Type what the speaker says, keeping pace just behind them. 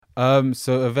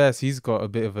So Aves, he's got a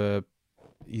bit of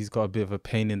a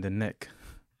pain in the neck.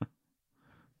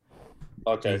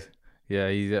 Okay. He's yeah,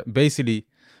 he's basically,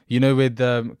 with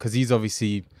because he's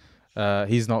obviously,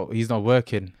 he's not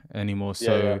working anymore. Yeah,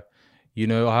 yeah, So you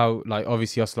know how like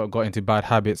obviously us lot got into bad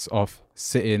habits of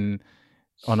sitting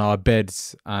on our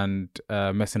beds and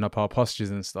messing up our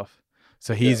postures and stuff.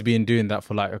 So yeah. he's been doing that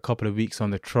for like a couple of weeks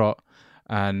on the trot,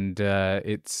 and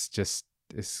it's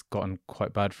gotten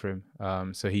quite bad for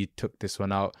him. So he took this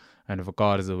one out, and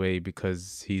Vagard is away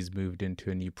because he's moved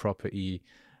into a new property,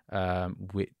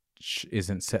 which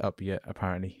isn't set up yet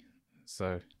apparently.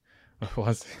 So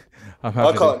was I'm I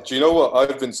having can't. Do you know what?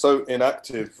 I've been so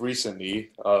inactive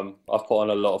recently. I've put on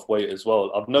a lot of weight as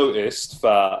well. I've noticed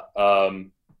that,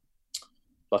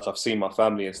 like I've seen my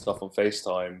family and stuff on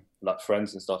FaceTime, like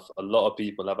friends and stuff. A lot of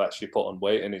people have actually put on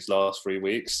weight in these last 3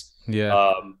 weeks.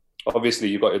 yeah, Obviously,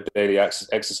 you've got your daily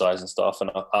exercise and stuff, and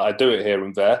I do it here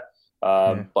and there.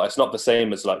 yeah. But it's not the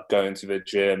same as like going to the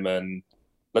gym and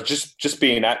like just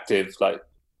being active, like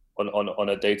on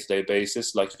a day to day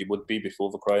basis, like you would be before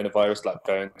the coronavirus, like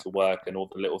going to work and all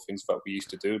the little things that we used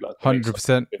to do, like it makes such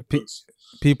a 100%. difference.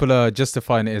 People are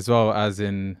justifying it as well, as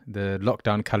in the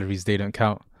lockdown calories they don't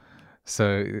count.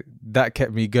 So that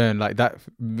kept me going. Like that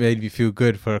made me feel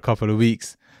good for a couple of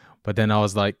weeks. But then I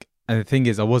was like, and the thing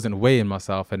is, I wasn't weighing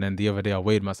myself. And then the other day I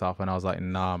weighed myself and I was like,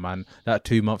 nah, man, that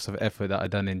 2 months of effort that I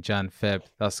done in Jan, Feb,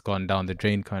 that's gone down the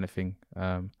drain kind of thing.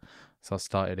 So I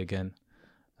started again.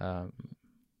 Um,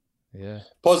 yeah.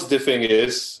 Positive thing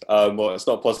is, well, it's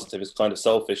not positive, it's kind of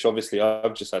selfish. Obviously,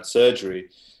 I've just had surgery.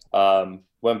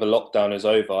 When the lockdown is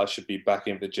over, I should be back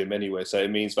in the gym anyway. So it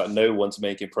means that no one's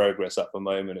making progress at the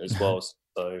moment as well.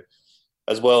 So,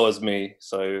 as well as me.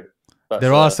 So that's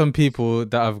There are some people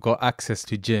that have got access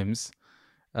to gyms.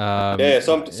 yeah.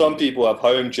 Some people have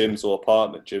home gyms or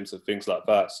apartment gyms and things like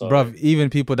that. So Bruv, even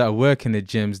people that work in the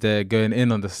gyms, they're going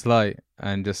in on the sly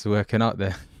and just working out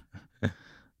there.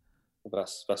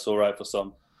 that's all right for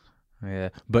some. Yeah.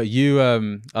 But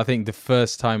I think the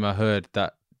first time I heard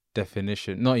that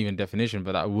definition, not even definition,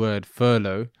 but that word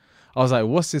furlough, I was like,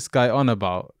 what's this guy on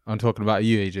about? I'm talking about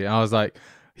you, AJ. I was like,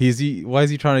 why is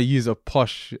he trying to use a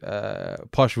posh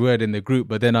word in the group?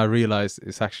 But then I realized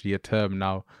it's actually a term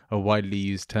now, a widely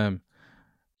used term.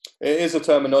 It is a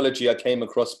terminology I came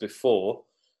across before,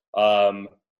 um,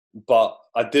 but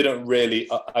I didn't really.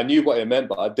 I knew what it meant,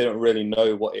 but I didn't really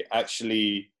know what it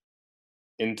actually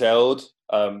entailed.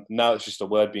 Now it's just a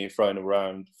word being thrown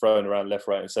around left,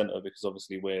 right, and centre because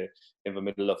obviously we're in the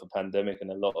middle of a pandemic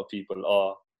and a lot of people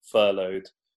are furloughed,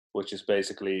 which is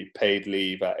basically paid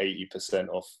leave at 80%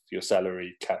 off your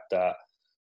salary, capped at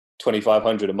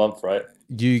 2,500 a month, right?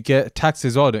 You get tax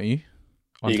as well, don't you?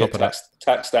 On You top get of that.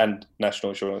 taxed and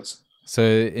national insurance. So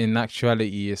in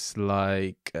actuality, it's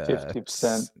like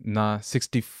 50%. nah,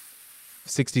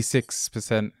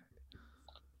 66%.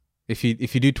 If you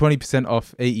do 20%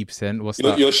 off 80%, what's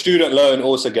that? Your student loan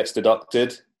also gets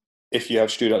deducted if you have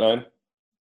student loan.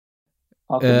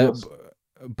 Uh, Adios.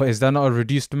 but is that not a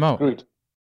reduced amount? Screwed.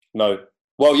 No.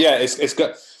 Well, yeah, it's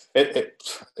got it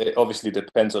obviously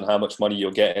depends on how much money you're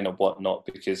getting and whatnot.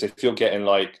 Because if you're getting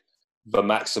like the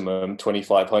maximum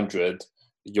 2,500,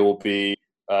 you'll be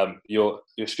your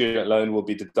student loan will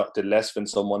be deducted less than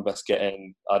someone that's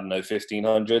getting, I don't know,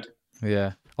 1,500.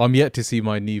 Yeah, I'm yet to see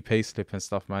my new payslip and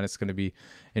stuff, man. It's going to be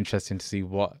interesting to see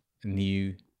what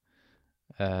new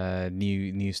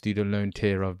student loan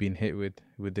tier I've been hit with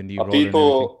the new Are role and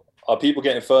everything. people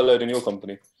getting furloughed in your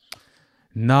company?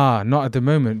 Nah, not at the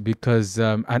moment because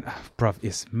and bruv,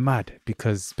 it's mad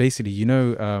because basically,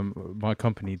 my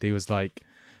company, they was like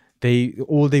they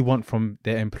want from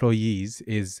their employees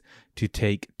is to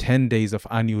take 10 days of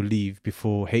annual leave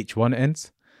before H1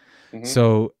 ends. Mm-hmm.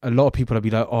 So a lot of people will be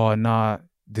like, "Oh, nah,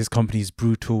 this company is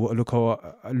brutal. Look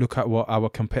at what our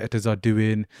competitors are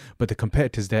doing." But the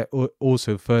competitors, they're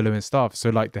also furloughing staff. So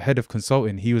like the head of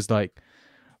consulting, he was like,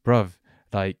 "Bruv,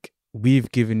 like we're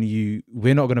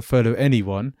not gonna furlough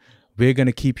anyone. We're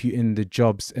gonna keep you in the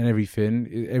jobs and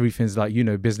everything. Everything's like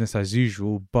business as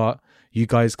usual. But you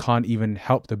guys can't even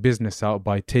help the business out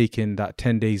by taking that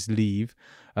 10 days leave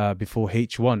before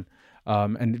H1."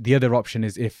 And the other option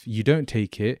is if you don't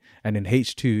take it and in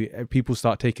H2 people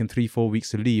start taking 3-4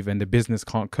 weeks of leave and the business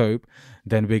can't cope,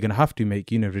 then we're going to have to make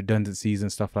redundancies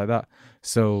and stuff like that.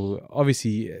 So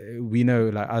obviously we know,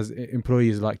 like, as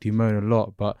employees like to moan a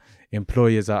lot, but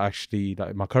employers are actually,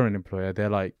 like my current employer, they're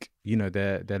like,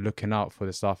 they're looking out for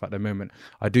the staff at the moment.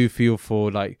 I do feel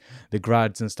for like the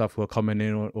grads and stuff who are coming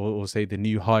in, or say the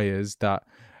new hires that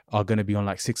are going to be on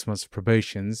like 6 months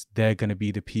probations, they're going to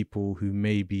be the people who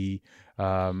maybe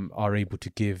are able to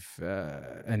give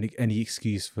any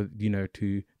excuse for, you know,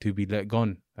 to be let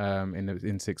gone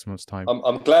in 6 months time.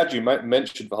 I'm glad you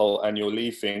mentioned the whole annual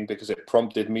leave thing, because it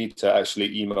prompted me to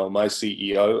actually email my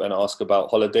CEO and ask about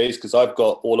holidays, because I've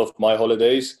got all of my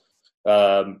holidays,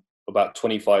 about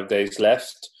 25 days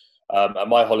left, and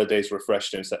my holidays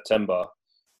refreshed in September.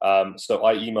 So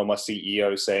I emailed my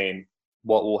CEO saying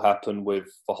what will happen with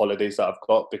the holidays that I've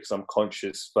got, because I'm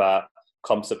conscious that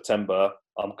come September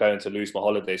I'm going to lose my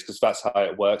holidays, because that's how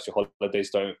it works. Your holidays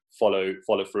don't follow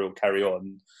through and carry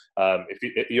on.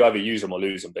 If you either use them or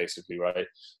lose them, basically, right?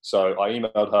 So I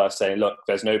emailed her saying, look,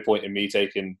 there's no point in me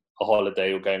taking a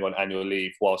holiday or going on annual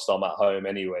leave whilst I'm at home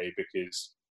anyway,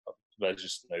 because there's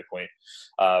just no point.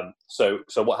 So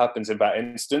what happens in that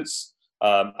instance?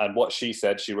 And what she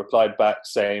said, she replied back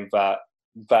saying that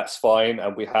that's fine,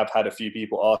 and we have had a few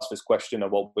people ask this question,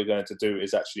 and what we're going to do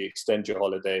is actually extend your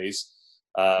holidays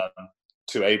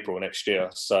to April next year.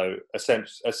 So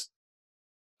essentially,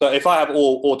 so if I have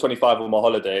all 25 of my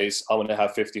holidays, I want to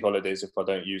have 50 holidays if I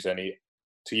don't use any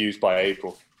to use by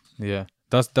April. Yeah,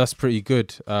 that's pretty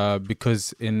good,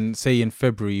 because in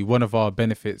February, one of our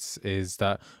benefits is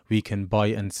that we can buy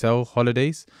and sell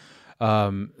holidays.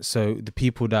 So the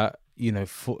people that, you know,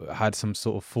 had some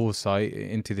sort of foresight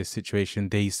into this situation,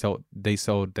 they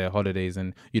sold their holidays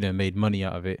and, you know, made money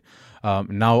out of it.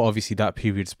 Now obviously that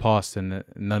period's passed, and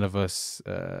none of us,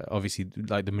 obviously,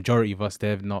 like the majority of us,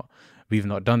 we've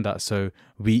not done that. So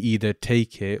we either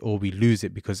take it or we lose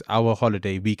it, because our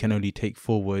holiday, we can only take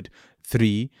forward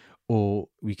 3, or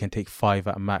we can take 5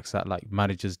 at max at like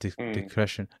manager's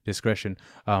discretion.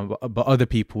 But other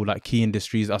people, like Key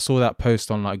Industries, I saw that post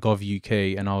on like Gov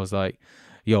UK, and I was like,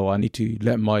 yo, I need to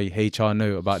let my HR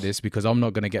know about this, because I'm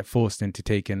not going to get forced into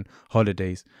taking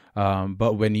holidays.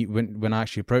 But when I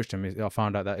actually approached them, I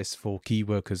found out that it's for key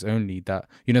workers only. That,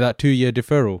 you know, that 2-year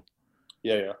deferral.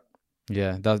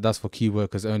 Yeah, that's for key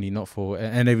workers only, not for,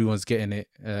 and everyone's getting it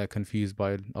confused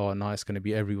by, oh no, it's going to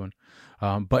be everyone.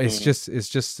 But it's just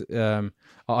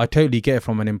I totally get it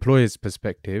from an employer's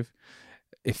perspective.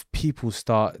 If people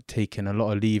start taking a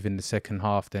lot of leave in the second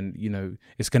half, then, you know,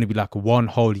 it's going to be like 1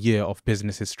 whole year of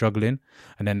businesses struggling,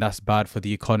 and then that's bad for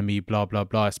the economy, blah blah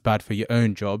blah. It's bad for your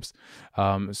own jobs.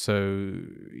 So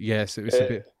yes, it's a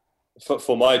bit.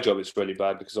 For my job, it's really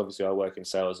bad, because obviously I work in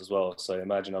sales as well. So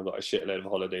imagine I've got a shitload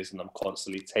of holidays, and I'm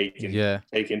constantly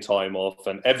taking time off,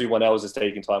 and everyone else is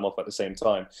taking time off at the same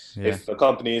time. Yeah. If a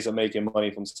company isn't making money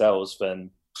from sales,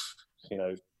 then, you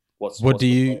know, what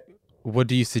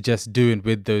do you suggest doing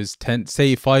with those 10?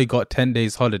 Say if I got 10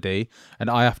 days holiday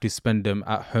and I have to spend them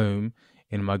at home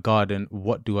in my garden,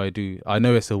 what do I do? I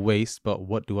know it's a waste, but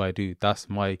what do I do? That's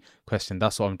my question.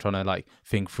 That's what I'm trying to like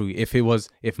think through.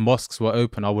 If mosques were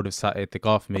open, I would have sat at the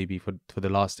Gulf maybe for the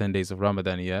last 10 days of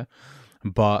Ramadan, yeah.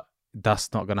 But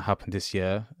that's not going to happen this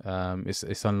year.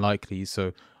 It's unlikely.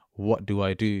 So what do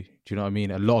I do? Do you know what I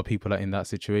mean? A lot of people are in that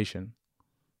situation.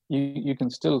 You can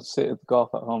still sit at the golf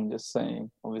at home, just saying.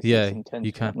 Obviously, it's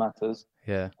intention that matters.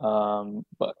 Yeah.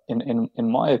 But in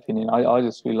my opinion, I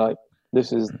just feel like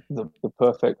this is the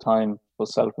perfect time for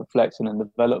self-reflection and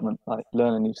development. Like,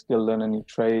 learn a new skill, learn a new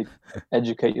trade,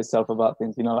 educate yourself about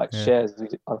things. You know, like shares.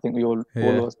 I think we all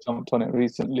of us jumped on it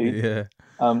recently. Yeah.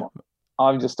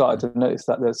 I've just started to notice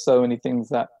that there's so many things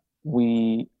that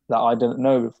I didn't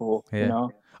know before. Yeah. You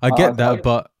know, I get that,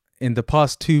 but in the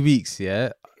past 2 weeks,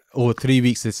 or 3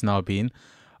 weeks it's now been,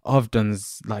 I've done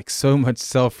like so much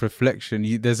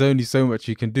self-reflection. There's only so much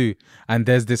you can do, and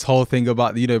there's this whole thing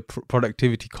about, you know,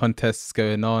 productivity contests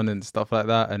going on and stuff like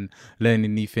that, and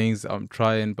learning new things. I'm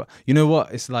trying, but you know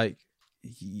what, it's like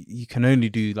you can only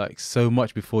do like so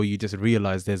much before you just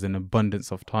realize there's an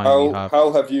abundance of time.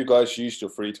 How have you guys used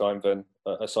your free time then,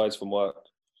 aside from work?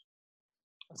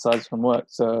 So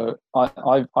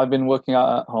I've been working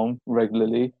out at home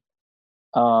regularly.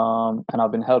 And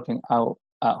I've been helping out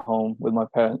at home with my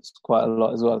parents quite a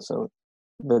lot as well. So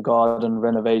the garden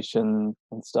renovation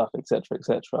and stuff, etc.,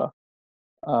 etc.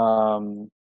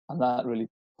 And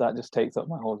that just takes up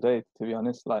my whole day, to be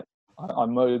honest. Like, I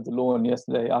mowed the lawn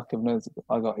yesterday. Akif knows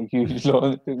I got a huge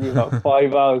lawn. It took me about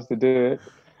 5 hours to do it.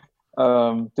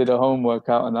 Did a home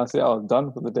workout, and that's it. I was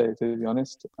done for the day, to be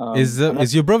honest.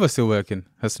 Is your brother still working,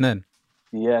 Hasnan?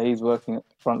 Yeah, he's working at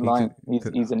the front line.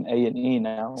 He's an A&E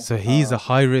now. So he's a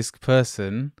high risk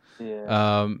person.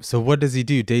 Yeah. So what does he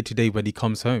do day to day when he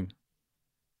comes home?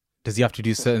 Does he have to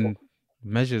do certain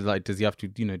measures? Like, does he have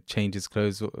to, you know, change his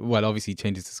clothes? Well, obviously he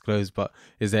changes his clothes, but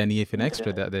is there anything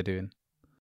extra that they're doing?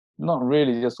 Not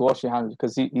really, just wash your hands,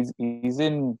 because he's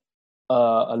in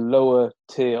a lower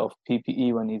tier of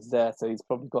PPE when he's there. So he's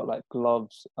probably got like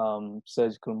gloves,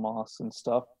 surgical masks and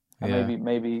stuff, and Yeah.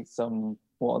 maybe some,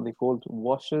 what are they called?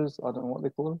 Washers? I don't know what they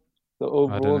call them. The I don't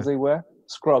know. overalls they wear,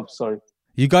 scrubs. Sorry.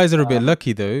 You guys are a bit Um,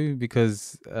 lucky though,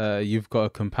 because you've got a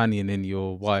companion in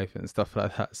your wife and stuff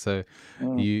like that. So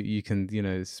mm, you can, you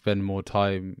know, spend more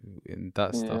time in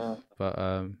that yeah. stuff. But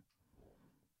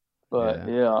But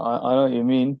yeah. yeah, I know what you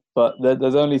mean. But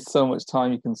there's only so much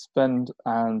time you can spend,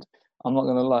 and I'm not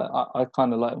gonna lie, I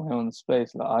kind of like my own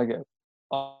space. Like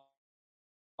I,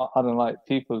 I don't like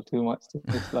people too much.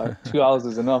 It's like 2 hours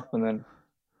is enough, and then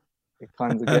it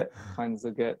kind of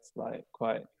gets like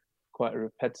quite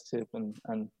repetitive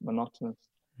and monotonous.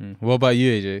 What about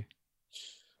you, AJ?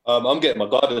 I'm getting my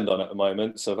garden done at the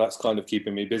moment, so that's kind of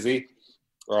keeping me busy.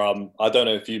 I don't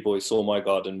know if you boys saw my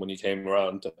garden when you came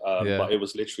around, Yeah. but it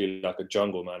was literally like a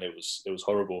jungle, man. It was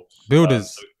horrible.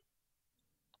 Builders. So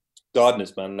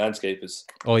gardeners, man, landscapers.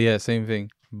 Oh yeah, same thing.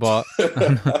 But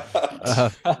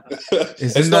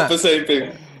It's isn't not that the same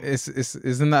thing.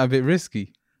 isn't that a bit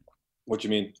risky? What do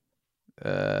you mean?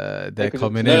 They're Because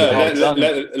coming it's- in. No,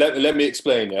 Yeah. let me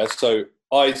explain. Yeah, so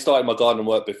I started my garden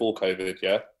work before COVID.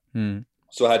 Yeah, Mm.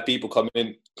 so I had people come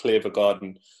in, clear the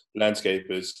garden,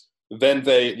 landscapers. Then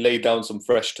they laid down some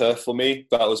fresh turf for me.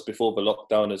 That was before the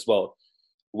lockdown as well.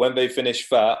 When they finished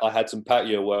that, I had some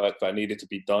patio work that needed to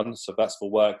be done. So that's for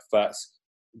work that's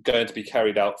going to be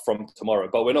carried out from tomorrow.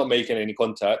 But we're not making any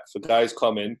contact. The guy's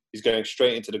coming. He's going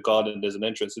straight into the garden. There's an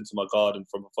entrance into my garden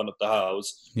from the front of the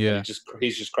house. Yeah.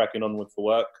 He's just cracking on with the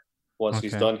work. Once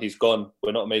he's Okay. done, he's gone.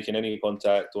 We're not making any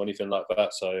contact or anything like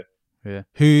that. So Yeah.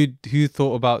 Who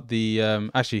thought about the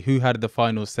actually who had the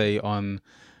final say on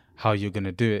how you're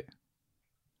gonna do it?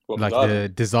 what Like garden? the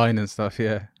design and stuff,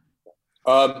 yeah.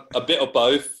 A bit of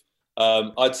both.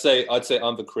 I'd say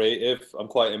I'm the creative. I'm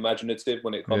quite imaginative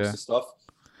when it comes Yeah. to stuff,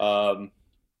 and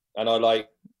I like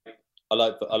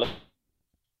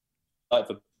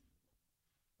the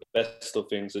best of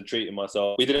things and treating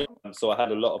myself. We didn't, so I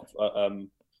had a lot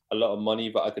of money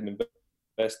that I could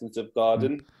invest into the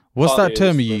garden. What's Partly that it was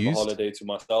term for you a used? holiday to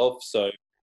myself. So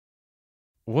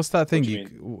What's that thing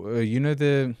do you know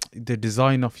the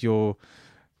design of your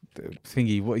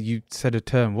thingy? What you said a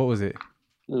term? What was it?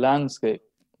 Landscape.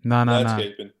 Nah.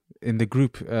 landscaping. In the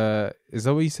group, is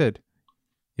that what you said?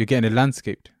 You're getting it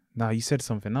landscaped. Nah, you said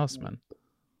something else, man.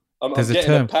 I'm There's a getting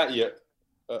term. a patio.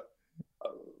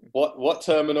 What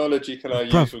terminology can I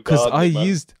use Bruv, for because gardening,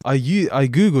 man? I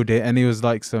googled it and it was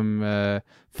like some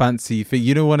fancy thing.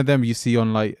 You know, one of them you see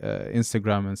on like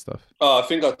Instagram and stuff. Oh, I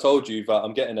think I told you that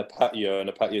I'm getting a patio, and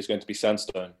the patio is going to be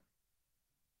sandstone.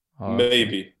 Oh,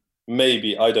 okay.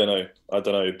 Maybe I don't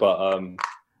know, but Are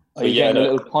But you yeah, getting a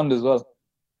no. little pond as well?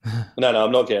 no,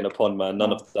 I'm not getting a pond, man.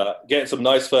 None of that. Getting some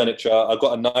nice furniture. I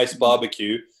got a nice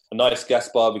barbecue, a nice gas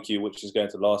barbecue, which is going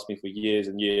to last me for years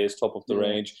and years. Top of the Yeah.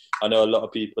 range. I know a lot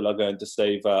of people are going to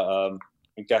say that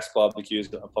a gas barbecue is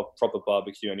a proper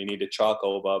barbecue, and you need a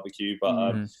charcoal barbecue.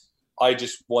 But I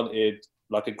just wanted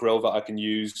like a grill that I can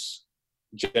use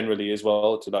generally as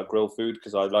well to like grill food,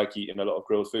 because I like eating a lot of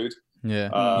grilled food.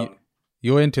 Yeah.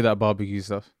 You're into that barbecue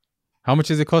stuff. How much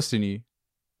is it costing you?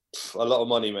 A lot of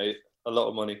money, mate. A lot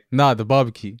of money. Nah, the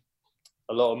barbecue.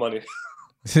 A lot of money.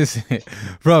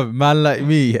 Bro, man like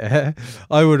me, yeah,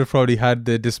 I would have probably had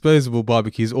the disposable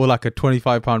barbecues or like a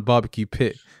 £25 barbecue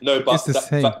pit. No, but It's the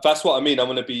same. that's what I mean. I'm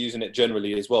going to be using it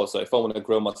generally as well. So if I want to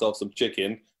grill myself some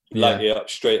chicken, light it up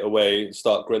straight away and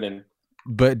start grilling.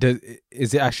 But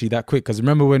is it actually that quick? Because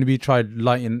remember when we tried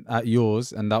lighting at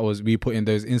yours, and that was we put in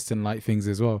those instant light things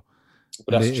as well.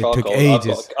 But And that's it took charcoal.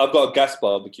 ages. I've got a gas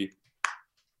barbecue.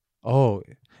 Oh,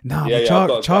 nah, Yeah, but yeah, I've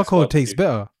got a gas charcoal tastes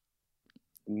barbecue. better.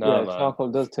 Nah, Yeah, man. charcoal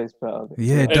does taste better.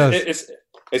 Yeah, it does.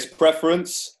 It's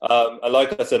preference. And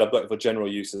like I said, I've got it for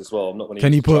general use as well. I'm not going to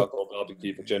Can use you put- charcoal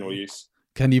barbecue for general use.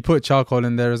 Can you put charcoal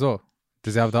in there as well?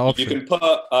 Does it have that option? You can put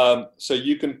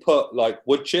you can put like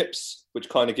wood chips, which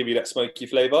kind of give you that smoky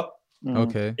flavor.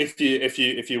 Okay. If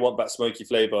you want that smoky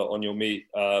flavor on your meat.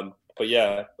 But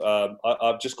yeah,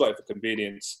 I've just got it for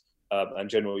convenience and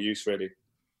general use, really.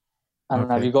 And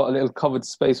have Okay. you got a little covered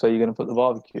space where you're going to put the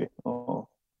barbecue? Oh,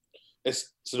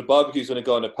 So the barbecue's going to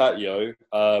go on a patio,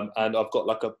 and I've got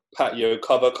like a patio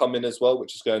cover coming as well,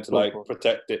 which is going to like Cool.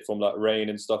 protect it from like rain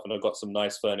and stuff. And I've got some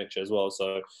nice furniture as well.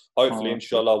 So hopefully, Oh,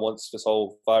 inshallah, once this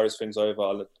whole virus thing's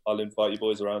over, I'll invite you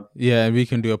boys around. Yeah, and we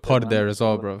can do a pod man, there as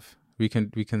well, inshallah. bruv.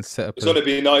 We can set up. It's going to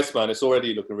be nice, man. It's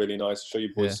already looking really nice. I'll show you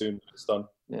boys Yeah. soon when it's done.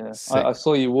 yeah. Sick. I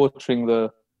saw you watering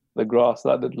the grass.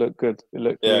 That did look good. It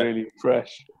looked Yeah. really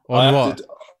fresh. On what?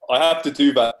 I have to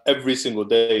do that every single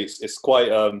day. It's quite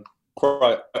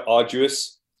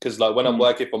arduous, because like when I'm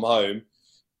working from home,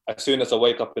 as soon as I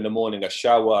wake up in the morning, I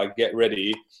shower, I get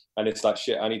ready, and it's like,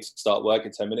 shit, I need to start work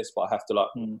in 10 minutes, but I have to like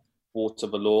water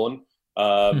the lawn.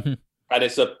 And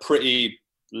it's a pretty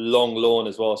long lawn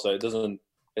as well, so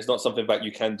it's not something that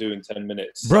you can do in 10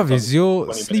 minutes. Bruv, is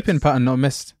your sleeping pattern not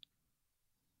messed?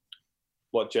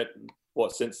 What,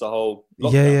 since the whole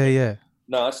lockdown? Yeah.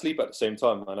 No, I sleep at the same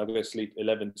time, man. I go to sleep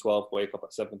 11, 12, wake up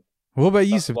at 7. What about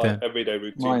Yusuf then? Everyday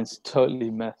routine. Mine's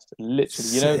totally messed.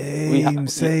 Literally, you know,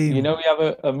 Same. You know, we have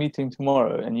a meeting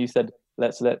tomorrow, and you said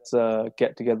let's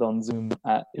get together on Zoom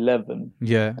at 11.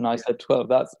 Yeah. And I said 12.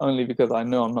 That's only because I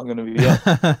know I'm not going to be up.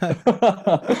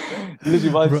 Literally,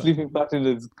 my sleeping pattern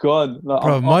is gone. Like,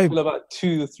 I'm up till about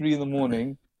 2 or 3 in the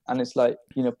morning, and it's like,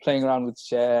 you know, playing around with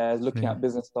shares, looking at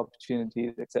business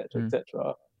opportunities, etc.,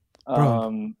 etc.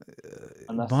 Bro,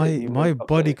 my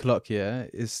body clock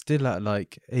is still at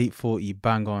like 8:40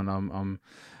 bang on. I'm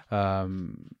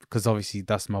because obviously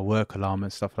that's my work alarm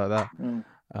and stuff like that.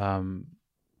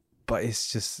 But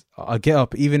it's just, I get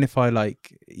up even if I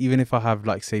have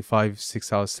like say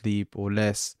 5-6 hours sleep or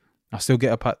less, I still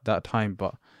get up at that time.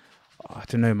 But I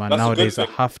don't know, man. That's nowadays I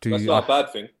have to. That's not a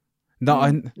bad thing. No,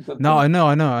 I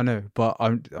know. But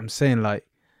I'm saying, like,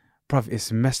 bruv,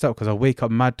 it's messed up because I wake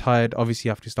up mad tired. Obviously,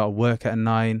 you have to start work at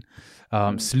 9.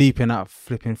 Sleeping at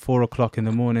flipping 4 o'clock in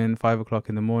the morning, 5 o'clock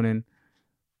in the morning.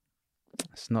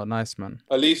 It's not nice, man.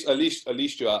 At least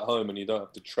you're at home and you don't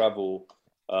have to travel,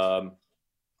 like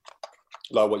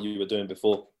what you were doing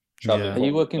before. Are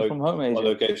you working from home, AJ? One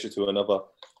location to another.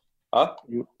 Huh?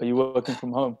 Are you working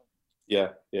from home? Yeah,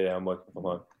 I'm working from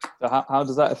home. So how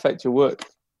does that affect your work?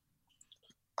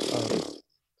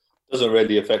 Doesn't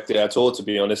really affect it at all, to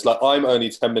be honest. Like, I'm only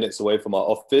 10 minutes away from my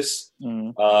office.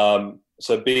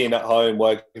 So being at home,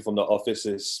 working from the office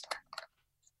is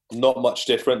not much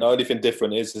different. The only thing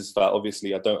different is that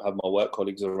obviously I don't have my work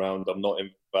colleagues around. I'm not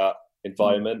in that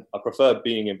environment. I prefer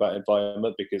being in that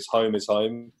environment because home is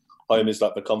home. Home is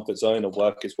like the comfort zone and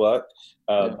work is work.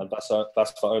 And that's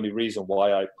the only reason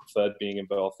why I preferred being in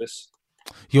the office.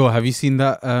 Yo, have you seen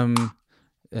that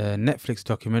Netflix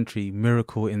documentary,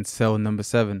 Miracle in Cell Number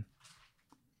 7?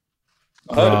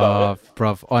 I heard about it.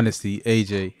 Bruv, honestly,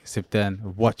 AJ,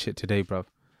 Sibdan, watch it today, bruv.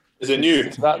 Is it new?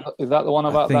 Is that the one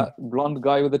about that blonde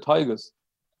guy with the tigers?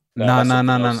 No.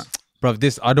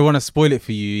 Bruv, I don't want to spoil it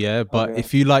for you, yeah? But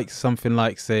if you like something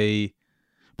like, say,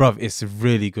 bruv, it's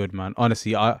really good, man.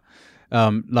 Honestly,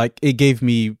 like, it gave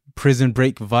me Prison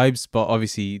Break vibes, but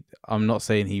obviously I'm not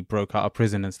saying he broke out of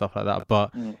prison and stuff like that,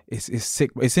 but it's sick.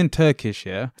 It's in Turkish,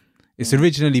 yeah? It's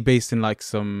originally based in like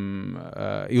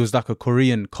it was like a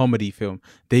Korean comedy film.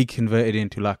 They converted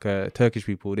into like Turkish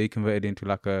people. They converted into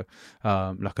like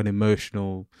like an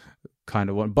emotional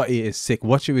kind of one. But it is sick.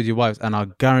 Watch it with your wives, and I'll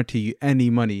guarantee you, any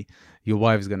money, your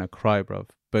wife's gonna cry, bruv.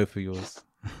 Both of yours.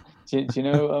 Do you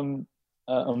know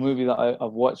a movie that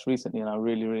I've watched recently and I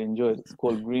really, really enjoyed? It's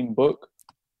called Green Book.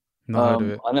 Not heard of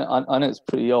it. I know it's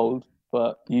pretty old,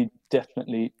 but you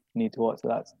definitely need to watch it.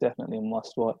 That's definitely a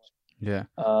must watch. Yeah.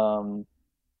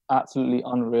 Absolutely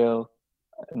unreal,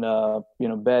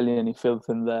 and barely any filth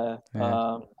in there.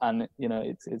 And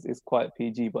it's quite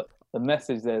PG, but the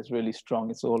message there is really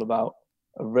strong. It's all about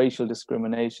racial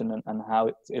discrimination and how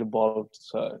it evolved.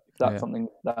 So if that's something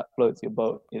that floats your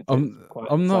boat, I'm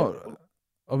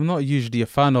not usually a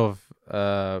fan of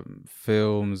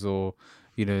films or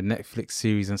Netflix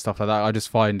series and stuff like that. I just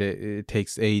find it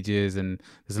takes ages, and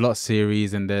there's a lot of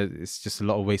series, and it's just a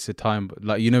lot of wasted time. But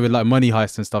like, with like Money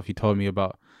Heist and stuff you told me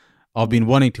about, I've been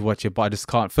wanting to watch it, but I just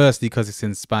can't. Firstly, because it's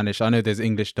in Spanish. I know there's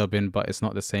English dubbing, but it's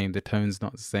not the same. The tone's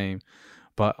not the same.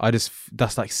 But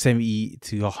that's like 70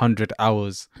 to 100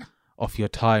 hours of your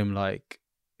time, like,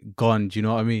 gone. Do you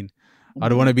know what I mean? I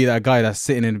don't want to be that guy that's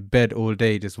sitting in bed all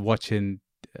day just watching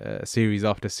series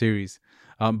after series.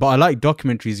 But I like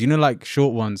documentaries, like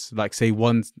short ones, like say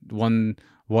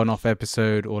one-off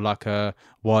episode or like a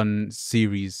one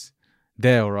series.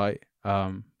 They're all right.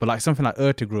 But like something like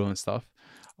Ertugrul and stuff,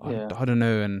 I don't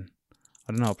know, and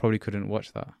I don't know, I probably couldn't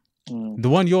watch that. The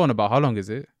one you're on about, how long is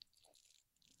it?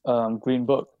 Green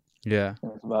Book. Yeah.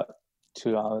 It's about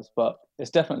 2 hours, but it's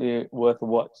definitely worth a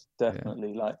watch.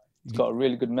 Definitely, like, it's got a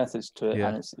really good message to it,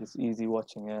 and it's easy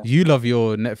watching. Yeah. You love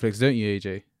your Netflix, don't you,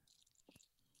 AJ?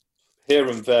 Here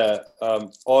and there.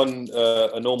 On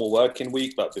a normal working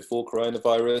week, like before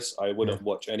coronavirus, I wouldn't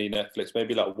watch any Netflix.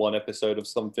 Maybe like one episode of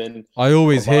something. I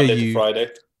always hear you. Friday.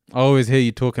 I always hear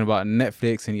you talking about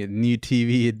Netflix and your new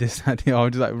TV and this and that.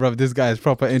 I'm just like, bro, this guy is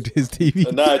proper into his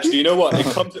TV. Nah, do you know what?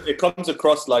 It comes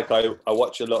across like I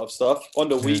watch a lot of stuff. On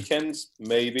the weekends,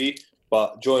 maybe,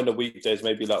 but during the weekdays,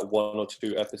 maybe like 1 or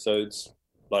 2 episodes,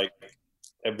 like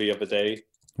every other day.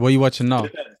 What are you watching now?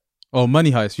 Oh,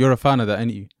 Money Heist. You're a fan of that,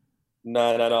 ain't you?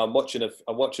 No. I'm watching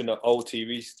an old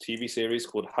TV series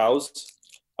called House,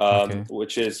 Okay.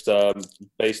 which is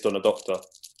based on a doctor.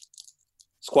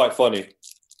 It's quite funny.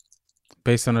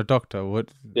 Based on a doctor. What?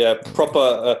 Yeah,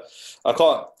 proper. I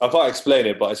can't explain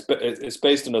it, but it's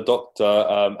based on a doctor,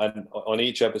 and on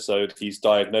each episode, he's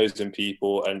diagnosing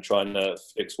people and trying to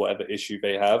fix whatever issue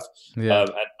they have. Yeah.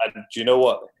 And do you know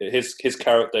what? His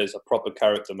character is a proper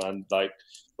character, man. Like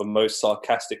the most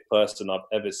sarcastic person I've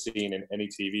ever seen in any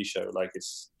TV show. Like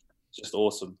it's just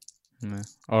awesome. Yeah.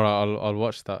 All right, I'll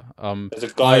watch that.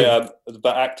 There's a guy,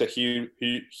 the actor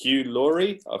Hugh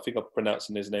Laurie. I think I'm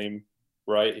pronouncing his name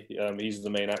right. He's the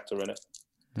main actor in it.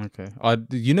 Okay.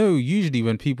 Usually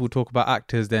when people talk about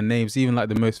actors, their names, even like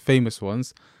the most famous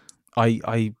ones,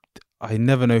 I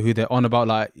never know who they're on about.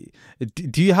 Like,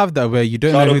 do you have that where you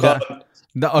don't know who that?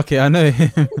 Okay, I know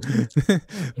him,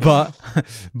 but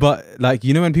like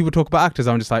when people talk about actors,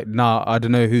 I'm just like, nah, I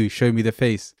don't know who. Show me the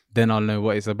face, then I'll know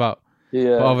what it's about.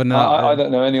 Yeah, but other than that, I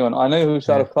don't know anyone. I know who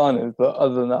Shah Rukh Khan is, but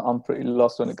other than that, I'm pretty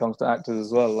lost when it comes to actors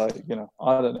as well. Like,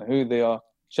 I don't know who they are.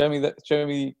 Show me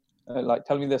like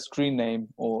tell me their screen name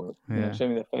or show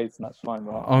me their face, and that's fine.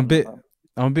 But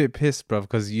I'm a bit pissed, bruv,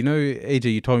 because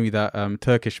AJ, you told me that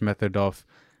Turkish method of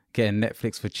getting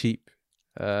Netflix for cheap.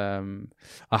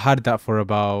 I had that for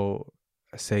about,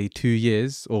 say, 2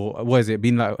 years, or what is it?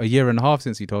 Been like a year and a half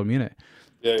since you told me, innit?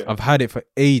 Yeah. I've had it for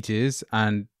ages,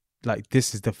 and like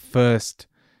this is the first,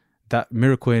 that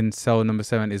Miracle in Cell number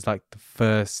 7 is like the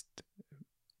first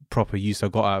proper use I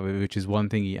got out of it, which is one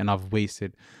thingy, and I've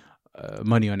wasted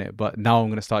money on it. But now I'm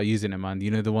gonna start using it, man.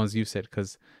 The ones you said,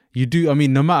 because you do. I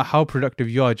mean, no matter how productive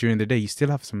you are during the day, you still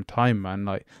have some time, man.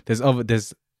 Like there's other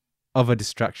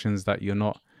distractions that you're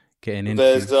not getting into.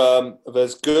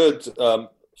 There's good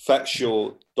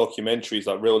factual documentaries,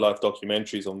 like real life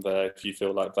documentaries on there, if you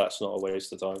feel like that's not a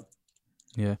waste of time.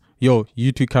 Yeah. Yo,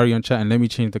 you two carry on chatting. Let me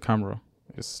change the camera.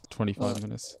 It's 25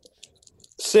 minutes.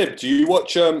 Sib, do you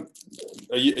watch are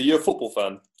you a football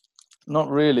fan? Not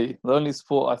really. The only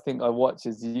sport I think I watch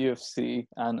is UFC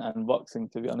and boxing,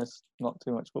 to be honest. Not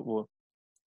too much football.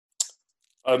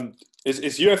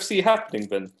 Is UFC happening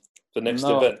then? The next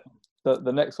event?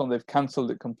 The next one, they've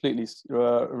cancelled it completely.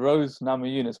 Rose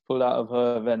Namajunas pulled out of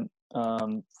her event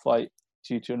fight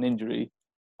due to an injury,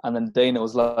 and then Dana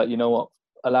was like, you know what,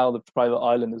 allow the private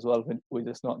island as well. We're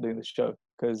just not doing the show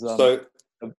because.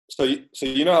 So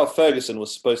you know how Ferguson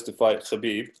was supposed to fight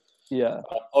Khabib. Yeah.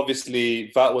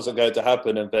 Obviously, that wasn't going to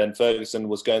happen, and then Ferguson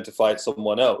was going to fight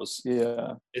someone else.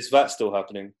 Yeah. Is that still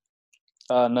happening?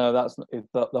 No, that's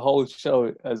the whole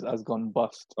show has gone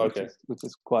bust. Okay. Which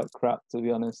is quite crap, to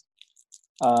be honest.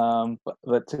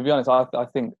 But to be honest, I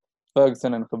think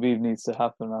Ferguson and Khabib needs to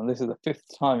happen, man. This is the 5th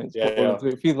time it's fallen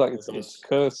through. It feels like it's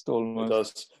cursed almost. It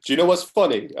does. Do you know what's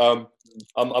funny?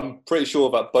 I'm pretty sure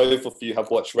that both of you have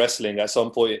watched wrestling at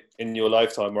some point in your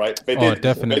lifetime, right?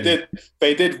 Definitely.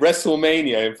 They did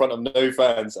WrestleMania in front of no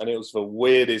fans, and it was the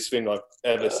weirdest thing I've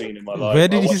ever seen in my life. Where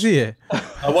did you see it?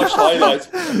 I watched highlights.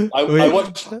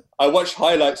 I watched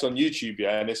highlights on YouTube,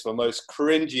 yeah, and it's the most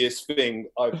cringiest thing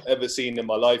I've ever seen in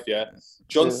my life, yeah.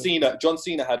 John Cena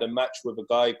had a match with a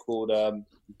guy called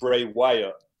Bray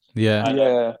Wyatt. Yeah.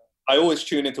 And, I always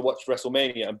tune in to watch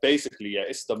WrestleMania, and basically, yeah,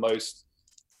 it's the most.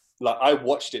 Like, I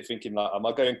watched it thinking, like, am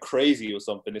I going crazy or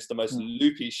something? It's the most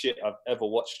loopy shit I've ever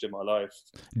watched in my life.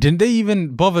 Didn't they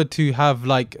even bother to have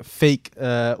like fake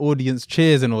audience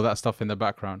cheers and all that stuff in the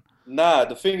background? Nah,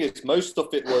 the thing is, most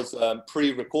of it was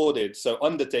pre-recorded. So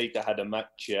Undertaker had a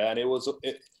match, yeah, and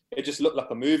it just looked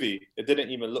like a movie. It didn't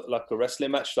even look like a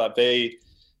wrestling match. Like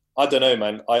I don't know,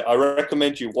 man. I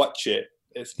recommend you watch it.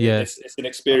 It's an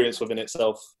experience within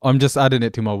itself. I'm just adding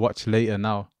it to my watch later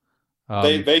now.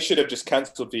 They should have just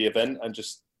cancelled the event and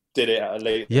just did it at a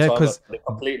later time. Because they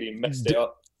completely messed it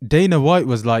up. Dana White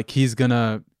was like, he's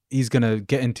gonna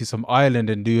get into some island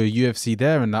and do a UFC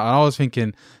there and that. And I was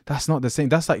thinking, that's not the same.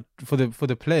 That's like for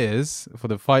the players, for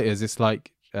the fighters, it's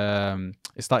like no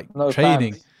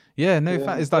training. Fans. Yeah,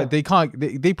 it's like they can't.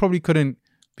 They probably couldn't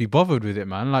be bothered with it,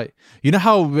 man. Like, you know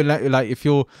how like if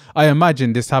you're, I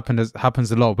imagine this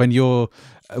happens a lot when you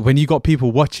got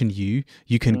people watching you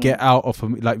can get out of,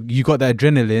 like, you got that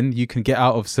adrenaline, you can get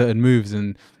out of certain moves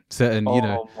and certain,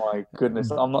 Oh my goodness,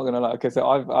 I'm not gonna lie. Okay, so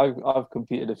I've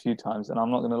competed a few times, and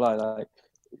I'm not gonna lie, like,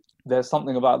 there's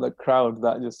something about the crowd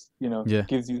that just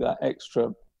gives you that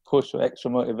extra push or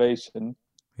extra motivation.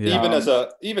 Yeah.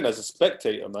 Even as a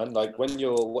spectator, man, like when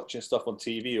you're watching stuff on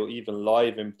TV or even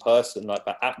live in person, like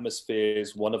the atmosphere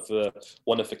is one of the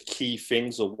key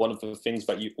things, or one of the things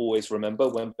that you always remember.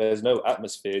 When there's no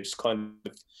atmosphere, just kind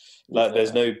of like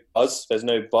there's no buzz, there's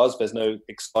no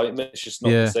excitement. It's just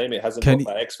not the same. It hasn't got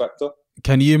that X factor.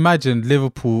 Can you imagine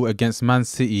Liverpool against Man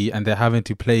City and they're having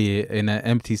to play it in an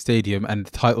empty stadium and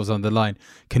the title's on the line?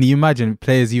 Can you imagine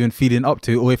players even feeling up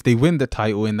to it? Or if they win the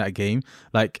title in that game,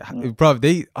 like,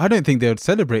 bruv, I don't think they would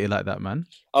celebrate it like that, man.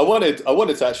 I wanted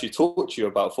to actually talk to you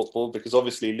about football because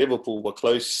obviously Liverpool were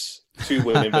close to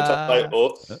winning the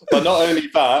title. But not only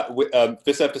that,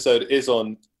 this episode is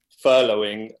on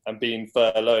furloughing and being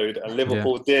furloughed, and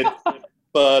Liverpool did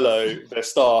furlough their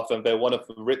staff, and they're one of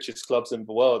the richest clubs in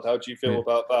the world. How do you feel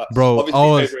about that? Bro,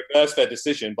 obviously they reversed their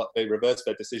decision, but they reversed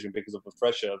their decision because of the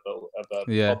pressure the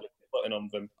public putting on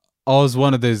them. I was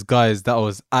one of those guys that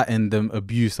was atting them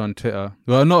abuse on Twitter.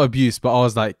 Well, not abuse, but I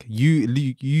was like,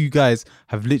 you guys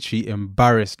have literally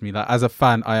embarrassed me. Like, as a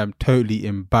fan, I am totally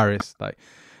embarrassed. Like,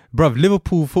 bruv,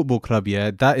 Liverpool Football Club,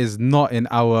 that is not in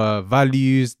our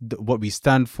values, what we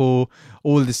stand for.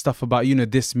 All this stuff about,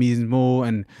 this means more,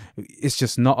 and it's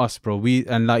just not us, bro. We've,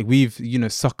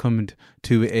 succumbed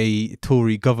to a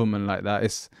Tory government like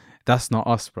that. That's not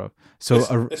us, bro.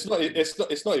 So it's not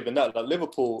even that. Like,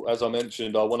 Liverpool, as I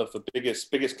mentioned, are one of the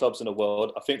biggest clubs in the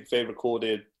world. I think they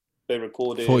recorded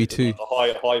 42 a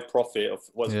high profit of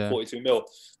 42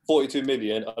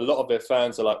 million. A lot of their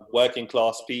fans are like working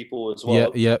class people as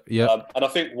well. Yeah. And I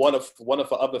think one of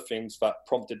the other things that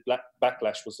prompted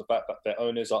backlash was the fact that their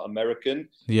owners are American.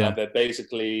 And they're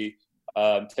basically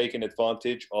taking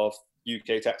advantage of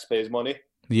UK taxpayers' money.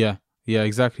 Yeah,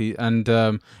 exactly. And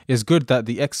it's good that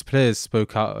the ex-players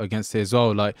spoke out against it as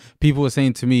well. Like, people were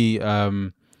saying to me,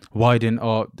 why didn't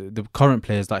the current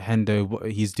players like Hendo,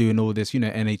 he's doing all this,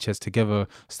 NHS Together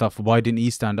stuff, why didn't he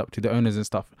stand up to the owners and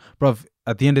stuff? Bruv,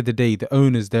 at the end of the day, the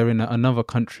owners, they're in another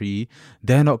country.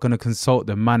 They're not going to consult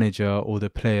the manager or the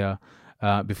player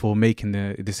before making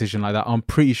the decision like that. I'm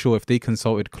pretty sure if they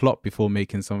consulted Klopp before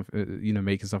making something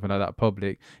like that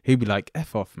public, he'd be like,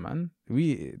 F off, man.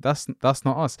 That's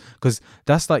not us, because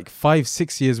that's like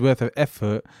 5-6 years worth of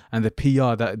effort, and the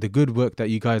PR, that the good work that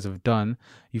you guys have done,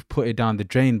 you've put it down the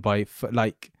drain by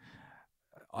like.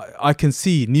 I can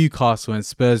see Newcastle and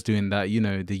Spurs doing that,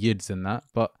 the yids and that,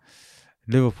 but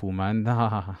Liverpool, man,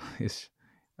 nah.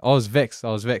 I was vexed,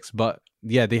 but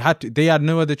yeah, they had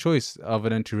no other choice other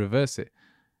than to reverse it.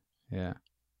 Yeah,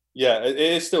 it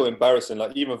is still embarrassing.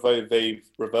 Like, even though they've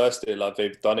reversed it, like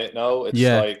they've done it now. It's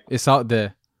like it's out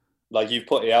there. Like, you've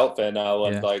put it out there now,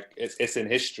 and like it's in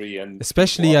history, and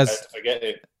especially forget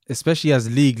it. Especially as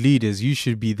league leaders, you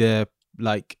should be there,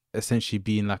 like essentially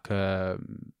being like a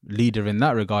leader in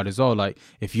that regard as well. Like,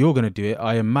 if you're gonna do it,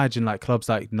 I imagine like clubs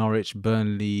like Norwich,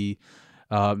 Burnley,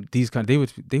 these they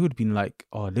would be like,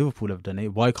 oh, Liverpool have done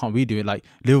it, why can't we do it? Like,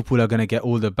 Liverpool are gonna get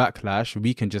all the backlash,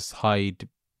 we can just hide,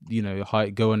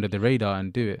 go under the radar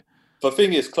and do it. The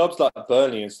thing is, clubs like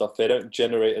Burnley and stuff, they don't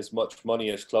generate as much money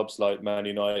as clubs like Man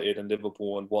United and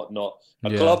Liverpool and whatnot.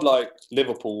 A club like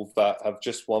Liverpool that have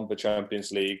just won the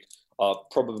Champions League are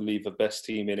probably the best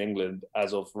team in England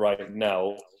as of right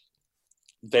now.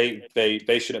 They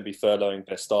shouldn't be furloughing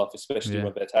their staff, especially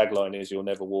when their tagline is "You'll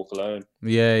never walk alone."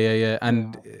 Yeah.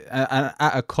 And at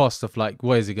a cost of, like,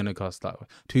 what is it going to cost? Like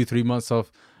 2-3 months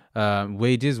of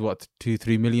wages, what,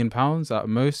 2-3 million pounds at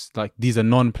most? Like, these are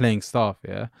non-playing staff.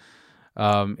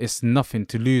 It's nothing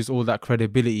to lose all that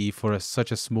credibility for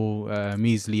such a small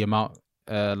measly amount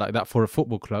like that for a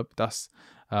football club. That's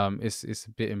it's a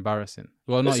bit embarrassing.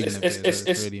 Well, not even a bit.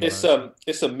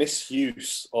 It's a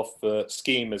misuse of the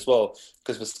scheme as well,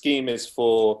 because the scheme is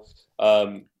for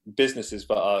businesses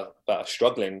that are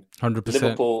struggling.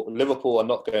 100%. Liverpool are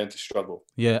not going to struggle.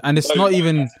 Yeah, and it's not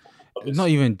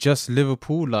even just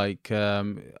Liverpool. Like,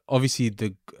 obviously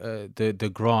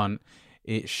the grant,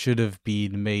 it should have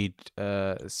been made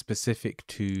specific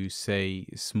to, say,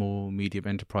 small, medium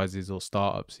enterprises or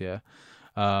startups.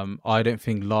 I don't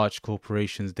think large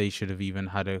corporations, they should have even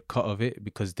had a cut of it,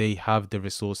 because they have the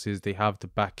resources, they have the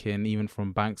backing, even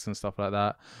from banks and stuff like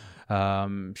that.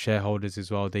 Shareholders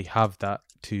as well, they have that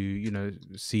to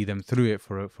see them through it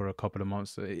for a couple of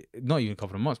months. Not even a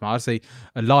couple of months, man. I'd say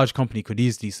a large company could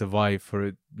easily survive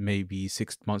for maybe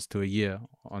 6 months to a year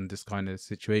on this kind of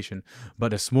situation.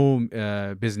 But the small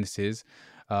businesses,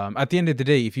 at the end of the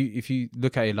day, if you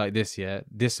look at it like this,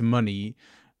 this money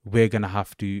we're gonna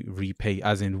have to repay,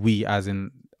 as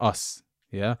in us,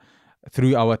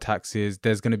 through our taxes.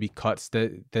 There's going to be cuts.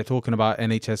 They're talking about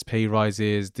NHS pay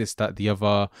rises, this, that, the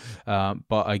other.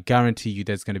 But I guarantee you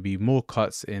there's going to be more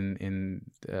cuts in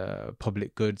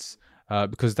public goods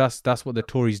because that's what the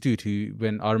Tories do.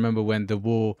 When I remember when the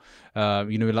war,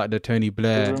 like the Tony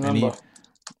Blair, and he,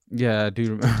 yeah, I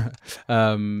do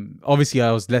remember. Obviously,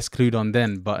 I was less clued on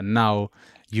then, but now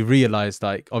you realize,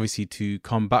 like, obviously to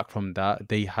come back from that,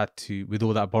 they had to, with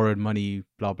all that borrowed money,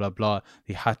 blah blah blah,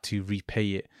 they had to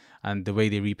repay it, and the way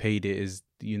they repaid it is,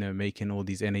 making all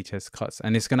these NHS cuts,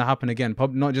 and it's going to happen again.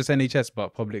 Not just NHS,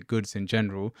 but public goods in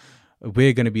general.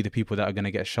 We're going to be the people that are going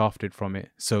to get shafted from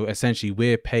it. So essentially,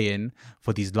 we're paying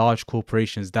for these large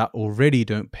corporations that already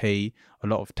don't pay a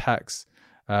lot of tax,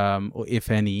 or if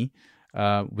any.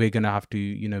 We're going to have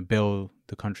to, bail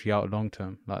the country out long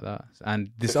term like that.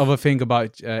 And this other thing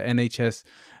about NHS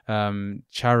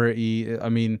charity, I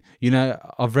mean,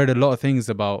 I've read a lot of things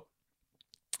about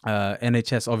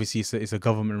NHS. Obviously, it's a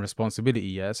government responsibility,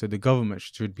 yeah? So the government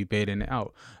should be bailing it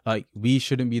out. Like, we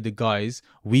shouldn't be the guys.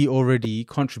 We already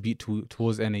contribute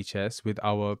towards NHS with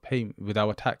our with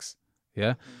our tax.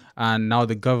 Yeah. And now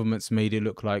the government's made it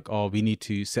look like, oh, we need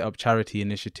to set up charity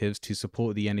initiatives to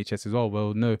support the NHS as well.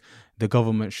 Well, no, the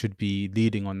government should be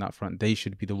leading on that front. They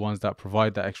should be the ones that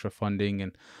provide that extra funding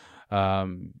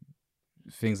and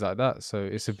things like that. So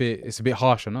it's a bit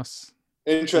harsh on us.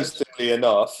 Interestingly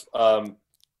enough,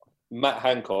 Matt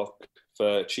Hancock,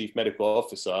 for Chief Medical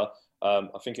Officer, I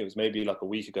think it was maybe like a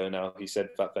week ago now, he said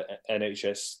that the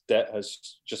NHS debt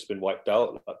has just been wiped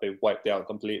out. Like, they wiped it out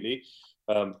completely.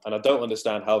 And I don't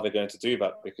understand how they're going to do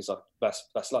that, because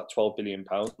that's like £12 billion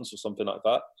or something like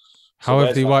that. How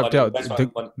have they wiped out?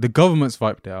 The government's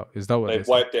wiped it out. Is that what they've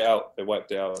wiped it out? They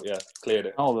wiped it out. Yeah, cleared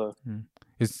it.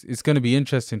 It's going to be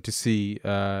interesting to see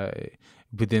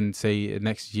within, say,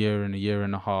 next year and a year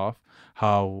and a half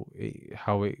how it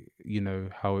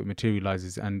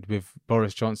materializes. And with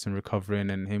Boris Johnson recovering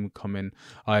and him coming,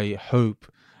 I hope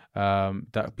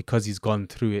that because he's gone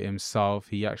through it himself,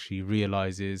 he actually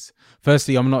realizes.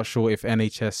 Firstly, I'm not sure if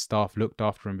NHS staff looked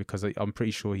after him, because I'm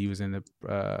pretty sure he was in the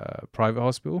private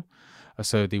hospital,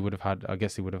 so they would have had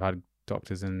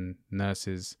doctors and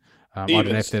nurses. I don't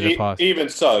know if they're the past. Even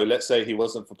so, let's say he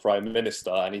wasn't for Prime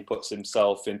Minister and he puts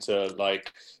himself into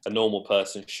like a normal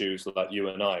person's shoes, like you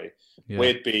and I. Yeah.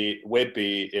 We'd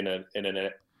be in an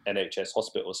NHS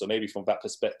hospital. So maybe from that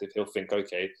perspective, he'll think,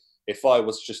 okay, if I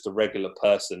was just a regular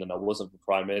person and I wasn't the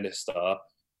Prime Minister,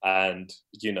 and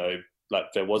like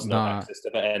there was no access to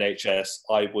the NHS,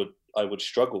 I would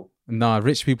struggle. Nah,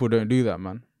 rich people don't do that,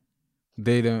 man.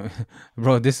 They don't,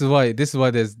 bro. This is why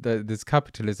there's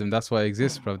capitalism. That's why it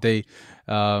exists, bro. They,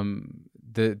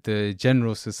 the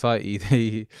general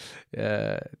society,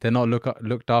 they're not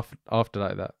looked after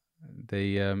like that.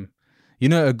 They, a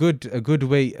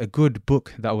good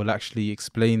book that will actually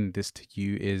explain this to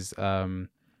you is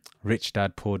Rich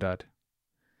Dad Poor Dad.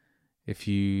 If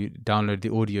you download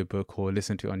the audiobook or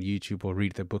listen to it on YouTube or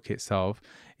read the book itself,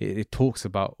 it talks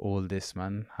about all this,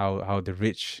 man. How the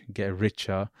rich get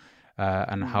richer,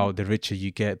 and how the richer you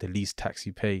get, the least tax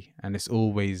you pay. And it's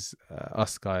always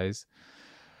us guys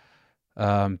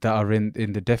that are in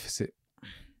the deficit.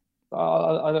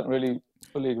 I don't really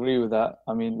fully agree with that.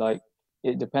 I mean, like,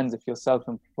 it depends. If you're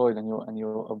self-employed and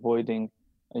you're avoiding,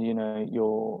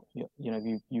 you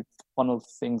funnel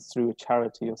things through a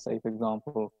charity, or say, for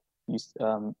example,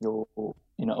 you're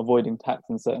avoiding tax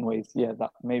in certain ways. Yeah,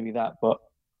 that maybe that. But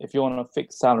if you're on a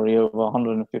fixed salary over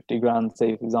 150 grand,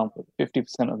 say, for example,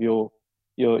 50% of your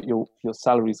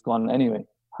salary's gone anyway.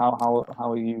 How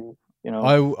are you?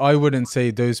 I wouldn't say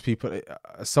those people.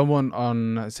 Someone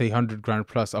on, say, 100 grand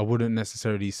plus, I wouldn't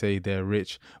necessarily say they're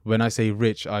rich. When I say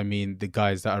rich, I mean the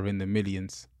guys that are in the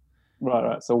millions.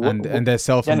 Right. So and they're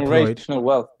self-employed. Generational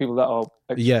wealth, people that are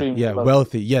extremely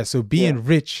wealthy. Yeah. So being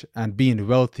rich and being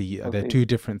wealthy, they're two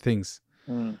different things.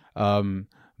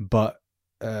 But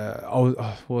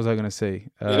what was I gonna say?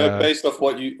 Based off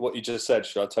what you just said,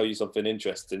 should I tell you something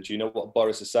interesting? Do you know what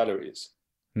Boris's salary is?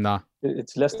 Nah.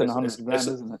 It's less than 100 grand,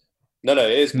 isn't it? No,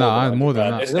 it is more than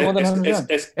that. Is it more than 100 grand?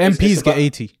 MPs get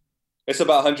 80. It's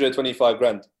about 125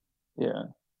 grand. Yeah.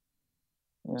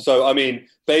 So, I mean,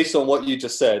 based on what you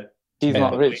just said, he's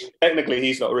not rich. Technically,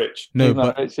 he's not rich. No, he's but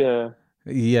not rich,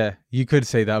 yeah, you could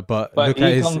say that, but look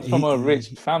he comes from a rich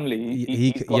family.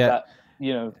 He's got that,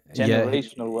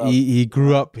 generational wealth. He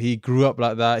grew up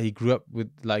like that. He grew up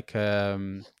with like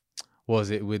what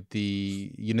was it with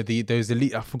the those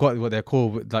elite? I forgot what they're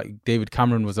called. Like David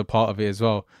Cameron was a part of it as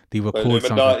well. They were called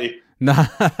something. Nah,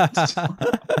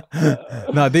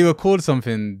 no, they were called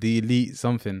something. The elite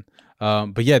something.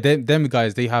 But yeah, them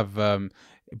guys, they have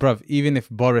bruv. Even if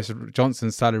Boris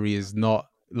Johnson's salary is not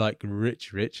like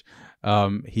rich,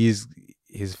 his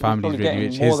family's really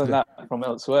rich. More than that from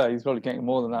elsewhere. He's probably getting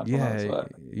more than that from elsewhere.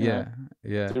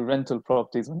 Yeah. Through rental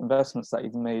properties and investments that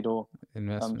he's made, or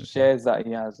investments. shares that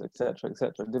he has, etc.,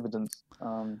 dividends.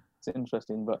 It's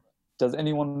interesting, but does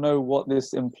anyone know what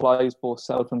this implies for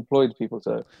self-employed people?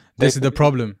 So This is the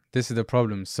problem. This is the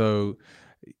problem. So,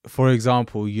 for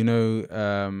example, you know,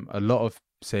 a lot of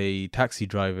say taxi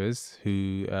drivers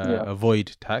who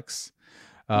avoid tax,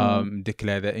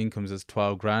 declare their incomes as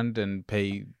 12 grand and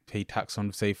pay tax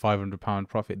on say £500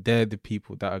 profit. They're the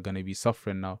people that are going to be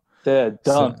suffering now. They're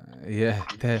done. So, yeah,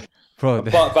 they're bro.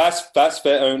 But that's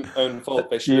their own fault.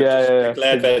 They should have just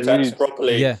declared their tax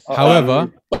properly. Yeah.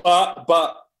 However,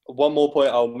 but one more point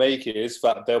I'll make is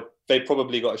that they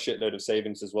probably got a shitload of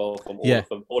savings as well from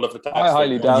all of the tax. I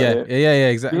highly doubt it. Yeah,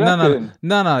 exactly.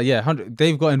 No, yeah, 100.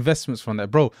 They've got investments from that,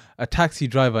 bro. A taxi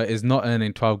driver is not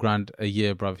earning 12 grand a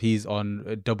year, bro. He's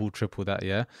on double, triple that,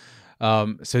 yeah.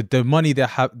 So the money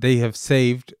they have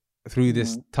saved through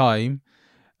this time,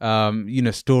 you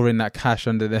know, storing that cash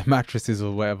under their mattresses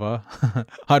or whatever.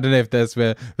 I don't know if that's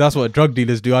what drug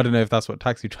dealers do. I don't know if that's what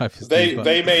taxi drivers do.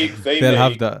 They'll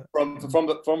have that from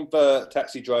the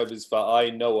taxi drivers that I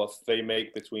know of. They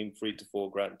make between 3 to 4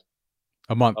 grand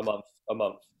a month.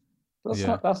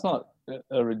 That's not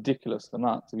a ridiculous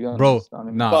amount, to be honest. Bro,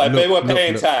 but if they were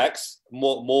paying tax,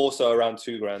 more so around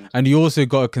 2 grand. And you also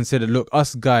got to consider, look,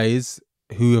 us guys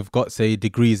who have got say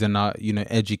degrees and are, you know,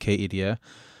 educated, yeah.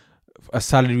 A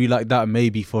salary like that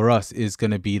maybe for us is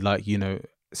going to be like, you know,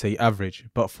 say average,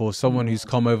 but for someone who's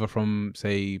come over from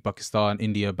say Pakistan,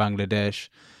 India, Bangladesh,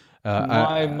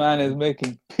 my man is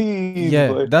making peas. Yeah,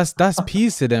 boy. that's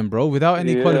peas to them, bro, without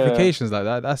any qualifications like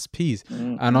that. That's peas.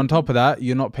 And on top of that,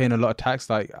 you're not paying a lot of tax.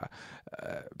 Like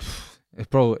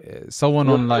bro, someone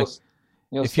on like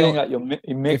you're staying at your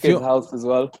maker's house as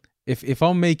well. If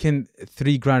I'm making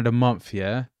 3 grand a month,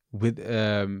 yeah, with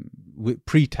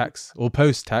pre-tax or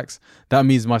post-tax, that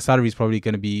means my salary is probably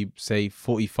going to be say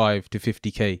 45 to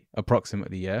 50k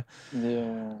approximately, yeah,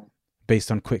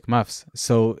 based on quick maths.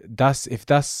 So that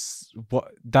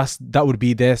would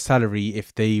be their salary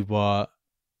if they were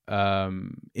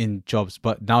in jobs.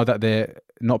 But now that they're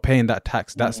not paying that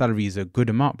tax, that salary is a good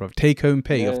amount, bro. Take home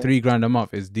pay of 3 grand a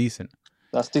month is decent.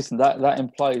 That's decent. That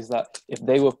implies that if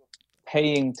they were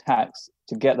paying tax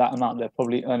to get that amount, they're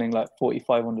probably earning like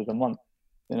 4,500 a month,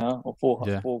 you know, or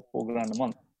 4 grand a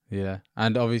month. Yeah,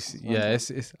 and obviously,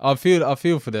 it's I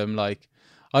feel for them. Like,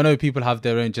 I know people have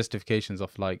their own justifications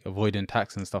of like avoiding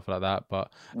tax and stuff like that,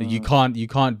 but you can't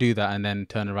do that and then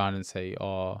turn around and say,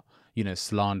 oh, you know,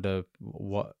 slander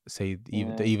what say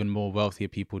the even more wealthier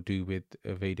people do with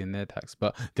evading their tax.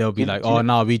 But they'll be like, oh,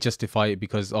 no, we justify it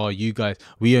because you guys,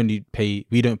 we don't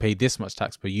pay this much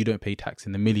tax, but you don't pay tax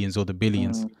in the millions or the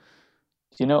billions.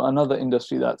 Do you know another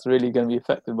industry that's really going to be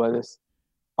affected by this?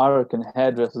 I reckon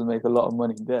hairdressers make a lot of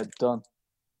money. They're done.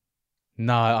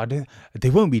 Nah, they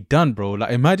won't be done, bro.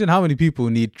 Like, imagine how many people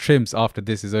need trims after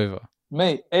this is over.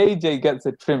 Mate, AJ gets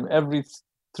a trim every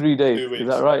 3 days. Is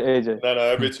that right, AJ? No,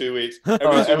 every 2 weeks.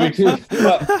 Every 2 weeks.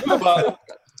 But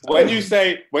when you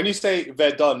say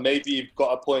they're done, maybe you've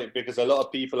got a point, because a lot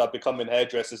of people are becoming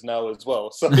hairdressers now as well.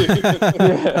 So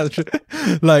that's true.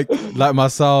 Like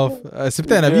myself.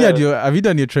 September, have you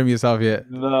done your trim yourself yet?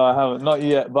 No, I haven't, not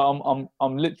yet. But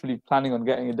I'm literally planning on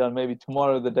getting it done. Maybe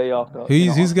tomorrow, or the day after.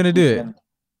 Who's gonna do it?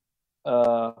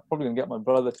 Probably gonna get my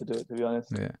brother to do it, to be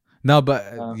honest. Yeah. No,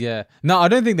 but no, I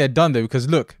don't think they're done though, because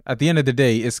look, at the end of the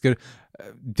day, it's good.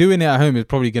 Doing it at home is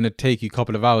probably gonna take you a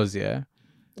couple of hours. Yeah.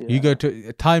 You go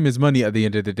to time is money at the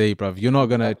end of the day, bruv. You're not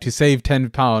gonna to save £10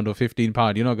 or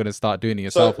 £15. You're not gonna start doing it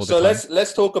yourself. So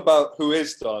let's talk about who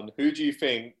is done. Who do you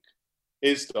think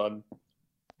is done?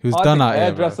 Who's done out here?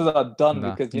 Hairdressers are done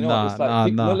because you know what it's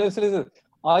like. No, listen.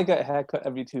 I get a haircut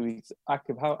every 2 weeks.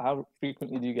 Akib, how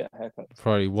frequently do you get a haircut?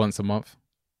 Probably once a month.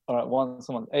 All right, once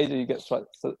a month. AJ, you get so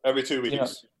every 2 weeks. You know,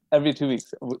 every 2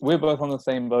 weeks. We're both on the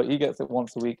same boat. He gets it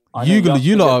once a week. You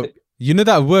know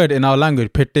that word in our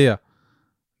language, pitya.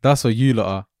 That's what you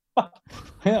lot are.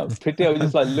 Yeah, pretty. I was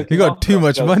just like looking. You got too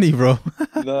much money, bro.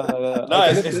 No,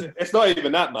 it's not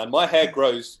even that, man. My hair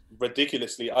grows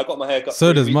ridiculously. I got my hair cut.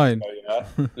 So does mine. Ago,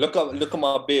 yeah? Look at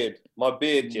my beard. My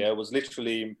beard, was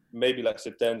literally maybe like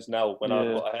September's now when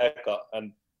I got a haircut,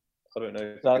 and I don't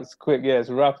know. That's quick. Yeah, it's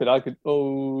rapid. I could.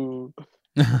 Oh,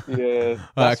 yeah.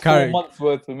 That's 4 months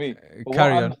worth for me. What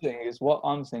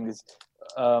I'm saying is,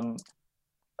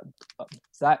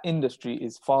 that industry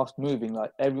is fast moving.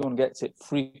 Like, everyone gets it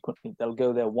frequently. They'll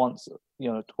go there once,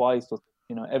 twice, or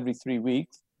every 3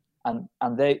 weeks, and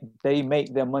they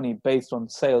make their money based on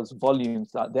sales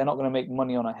volumes. Like, they're not going to make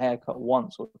money on a haircut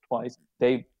once or twice.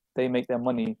 They make their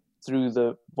money through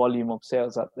the volume of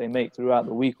sales that they make throughout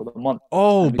the week or the month.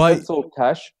 Oh, because it's all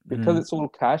cash. Because it's all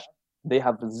cash, they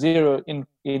have zero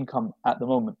income at the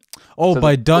moment. Oh, So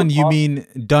by the done, you footpath- mean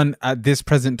done at this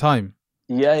present time?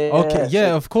 Okay, yeah,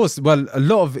 So- of course. Well, a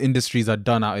lot of industries are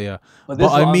done out here. but But this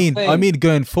is what I'm I saying. mean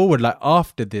going forward, like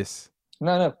after this.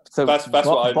 No. So That's what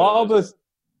I meant. barbers.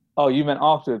 Oh, you meant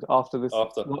after this After.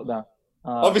 lockdown.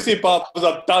 Obviously, barbers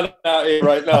are done out here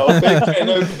right now. They're getting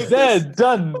no business. They're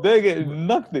done. They're getting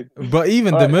nothing. But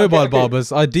even the Alright, mobile okay.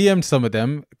 barbers, I DM'd some of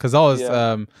them because I was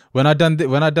Yeah. when I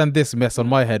done this mess on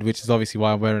my head, which is obviously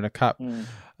why I'm wearing a cap.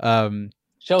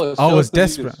 Show us. I show was us the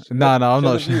desperate. views. No, I'm Show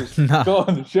not. the views. Nah, Go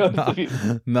on, show us nah, the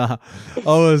views. nah. I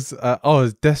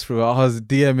was desperate. I was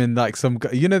DMing like some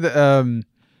guy. You know the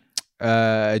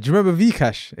do you remember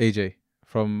Vcash, AJ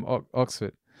from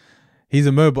Oxford? He's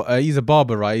a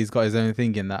barber, right? He's got his own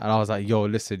thing in that. And I was like, yo,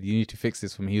 listen, you need to fix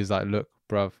this for me. He was like, look,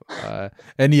 bruv,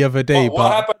 any other day.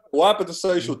 What happened to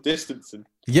social distancing?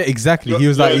 Yeah, exactly. You're- He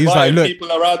was you're like, inviting look,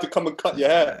 people around to come and cut your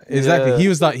hair. exactly. Yeah. He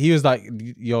was like,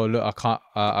 yo, look,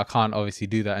 I can't obviously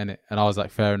do that, innit? And I was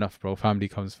like, fair enough, bro. Family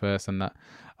comes first and that.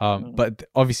 But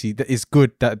obviously it's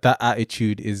good that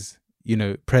attitude is, you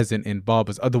know, present in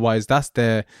barbers. Otherwise, that's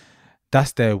their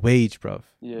wage, bruv.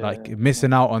 Yeah, Like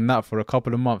missing out on that for a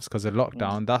couple of months because of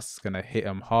lockdown, that's gonna hit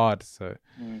them hard. So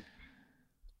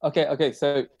Okay.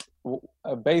 So,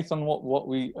 based on what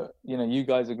we, you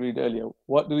guys agreed earlier,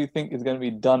 what do we think is going to be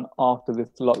done after this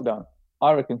lockdown?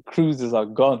 I reckon cruises are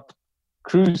gone.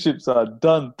 Cruise ships are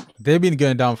done. they've been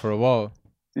going down for a while.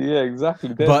 Yeah,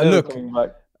 exactly. They're But never look, coming back.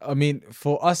 I mean,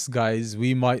 for us guys,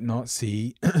 we might not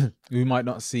see a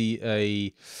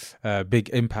big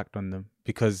impact on them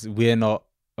because we're not.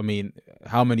 I mean,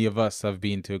 how many of us have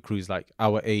been to a cruise like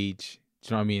our age? Do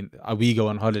you know what I mean? We go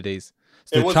on holidays.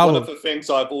 So It was one of the things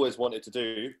I've always wanted to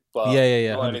do, but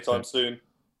Yeah, not 100%. anytime soon.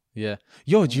 Yeah.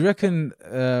 Yo, do you reckon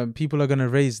people are gonna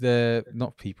raise the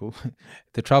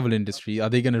travel industry? Are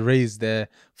they gonna raise their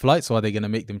flights or are they gonna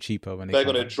make them cheaper when They're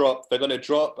going to drop. They're going to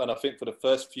drop, and I think for the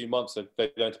first few months they're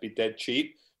going to be dead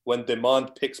cheap. When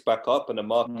demand picks back up and the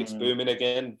market's booming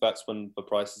again, that's when the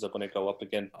prices are going to go up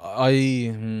again.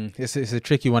 It's a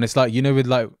tricky one. It's like, you know, with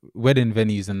like wedding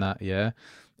venues and that, yeah,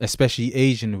 especially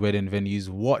Asian wedding venues.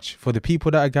 Watch for the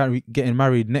people that are getting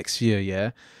married next year,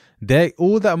 yeah. They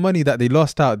all that money that they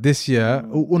lost out this year,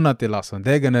 or not the last one.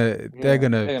 They're gonna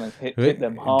hit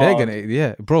them hard. They're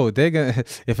gonna, bro. They're gonna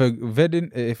if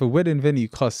a wedding venue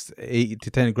costs 8 to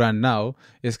 10 grand now,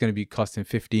 it's gonna be costing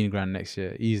 15 grand next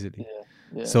year easily.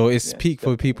 Yeah, So it's peak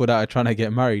for people that are trying to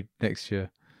get married next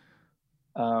year.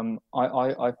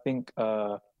 I think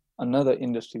another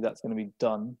industry that's going to be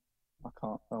done. I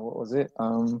can't. What was it?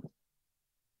 I've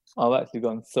actually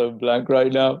gone so blank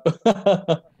right now.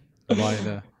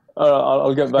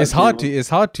 I'll get back. It's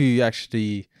hard to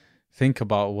actually think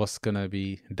about what's gonna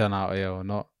be done out here or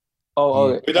not.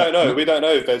 Oh, We don't know. We don't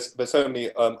know. There's so many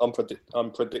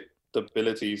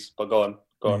unpredictabilities. But go on.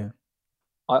 Yeah.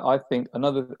 I think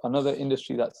another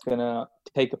industry that's gonna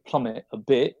take a plummet a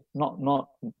bit, not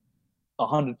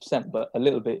 100%, but a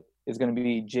little bit, is gonna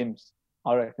be gyms.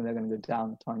 I reckon they're gonna go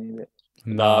down a tiny bit.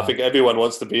 Nah, I think everyone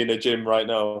wants to be in the gym right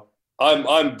now.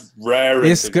 I'm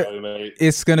raring to go, mate.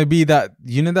 It's gonna be that,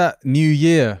 you know, that New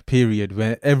Year period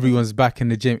where everyone's back in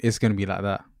the gym. It's gonna be like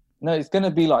that. No, it's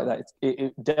gonna be like that.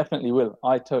 It definitely will.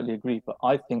 I totally agree. But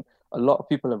I think a lot of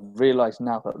people have realized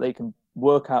now that they can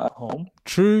work out at home.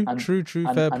 True. And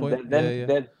Fair point.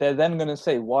 They're then going to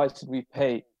say, why should we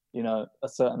pay, a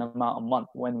certain amount a month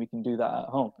when we can do that at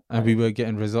home? And we were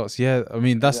getting results. Yeah, I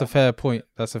mean, that's a fair point.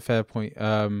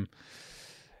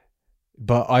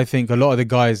 But I think a lot of the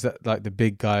guys that, like the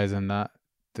big guys and that,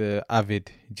 the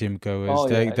avid gym goers,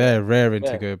 they're raring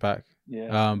to go back.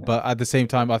 But at the same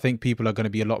time, I think people are going to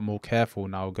be a lot more careful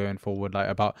now going forward, like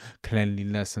about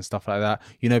cleanliness and stuff like that.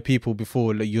 You know, people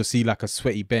before, like, you'll see like a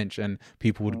sweaty bench and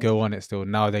people would go on it still.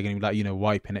 Now they're going to be like,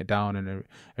 wiping it down and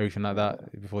everything like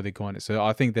that before they go on it. So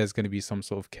I think there's going to be some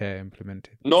sort of care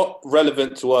implemented. Not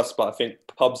relevant to us, but I think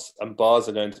pubs and bars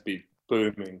are going to be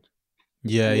booming.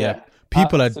 Yeah.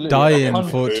 People absolutely. are dying Yeah.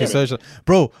 to social.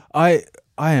 Bro, I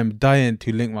am dying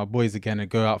to link my boys again and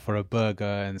go out for a burger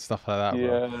and stuff like that,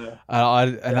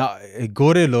 bro.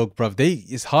 Gorelog, bro,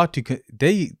 it's hard to,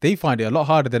 they find it a lot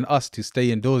harder than us to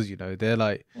stay indoors,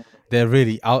 they're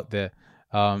really out there.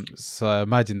 So I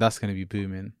imagine that's going to be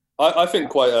booming. I think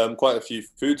quite a few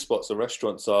food spots or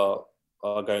restaurants are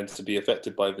going to be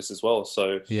affected by this as well.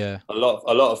 So yeah, a lot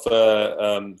of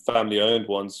family-owned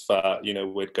ones that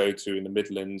we'd go to in the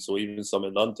Midlands or even some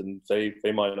in London, they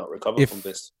might not recover from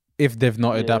this if they've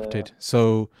not adapted.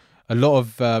 So a lot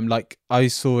of I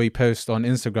saw a post on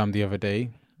Instagram the other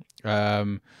day.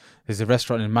 There's a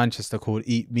restaurant in Manchester called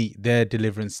Eat Meat. They're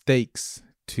delivering steaks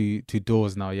to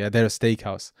doors now. Yeah, they're a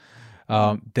steakhouse.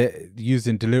 They're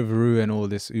using Deliveroo and all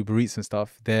this Uber Eats and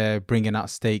stuff. They're bringing out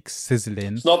steaks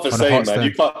sizzling. It's not the on a same, hot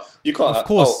man. stone. You can't. Of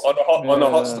course. Oh, on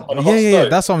a hot Yeah. stove.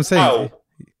 That's what I'm saying, How?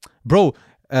 bro.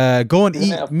 Go and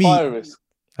Isn't it eat a meat. fire risk?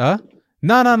 Huh?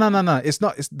 No. It's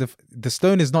not. It's the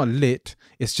stone is not lit.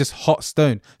 It's just hot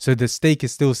stone. So the steak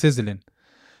is still sizzling,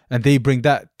 and they bring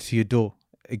that to your door.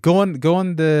 Go on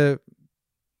the.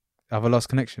 Have I lost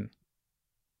connection?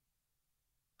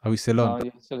 Are we still on? No,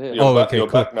 you're still here. You're back, okay, you're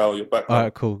cool. back now. You're back now. All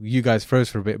right, cool. You guys froze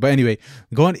for a bit, but anyway,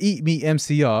 go on Eat Meat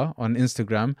MCR on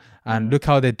Instagram and look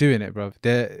how they're doing it, bro.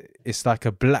 It's like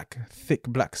a thick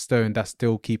black stone that's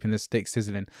still keeping the steak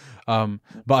sizzling. But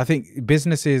I think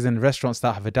businesses and restaurants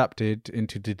that have adapted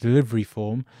into the delivery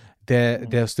form,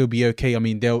 they'll still be okay. I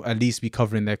mean, they'll at least be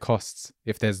covering their costs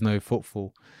if there's no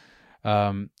footfall.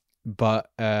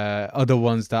 But other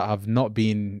ones that have not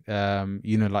been,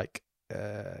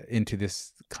 into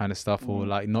this kind of stuff, or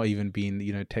like not even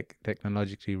being,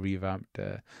 technologically revamped,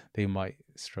 they might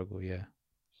struggle. Yeah.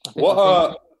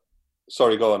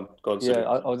 Sorry, go on. Yeah,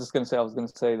 I was just going to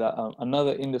say that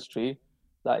another industry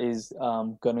that is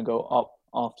going to go up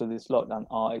after this lockdown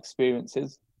are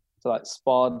experiences. So like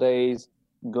spa days,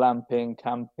 glamping,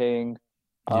 camping,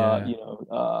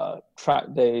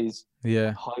 track days,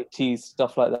 high teas,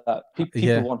 stuff like that.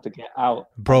 People want to get out,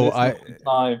 bro.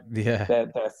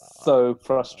 They're so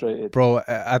frustrated, bro.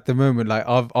 At the moment, like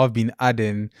I've been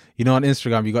adding, on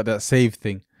Instagram, you got that save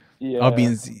thing. Yeah. I've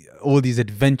been all these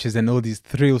adventures and all these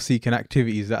thrill-seeking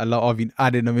activities that I've been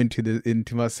adding them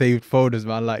into my saved folders,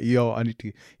 man. Like, yo, I need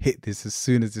to hit this as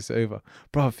soon as it's over,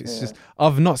 bro. It's just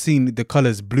I've not seen the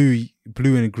colors blue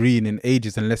and green in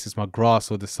ages, unless it's my grass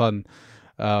or the sun.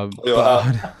 Or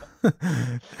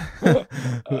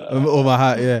my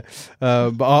hat, yeah.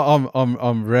 But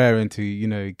I'm raring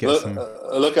to get some.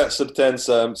 Look at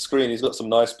Subten's screen. He's got some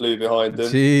nice blue behind him.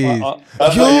 Jeez,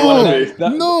 that's how you want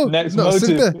to be. Next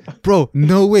motive, bro.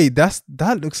 No way. That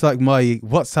looks like my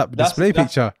WhatsApp display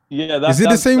picture. Yeah, is it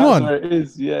the same one? Where it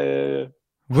is. Yeah.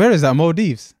 Where is that?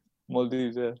 Maldives.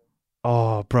 Yeah.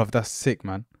 Oh, bro, that's sick,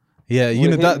 man. Yeah,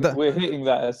 we're hitting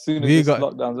that as soon as this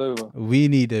lockdown's over. We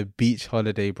need a beach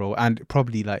holiday, bro, and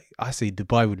probably I say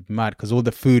Dubai would be mad because all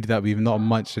the food that we've not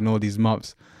munched in all these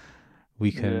months,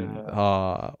 we can.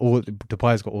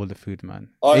 Dubai's got all the food,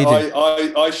 man.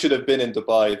 I should have been in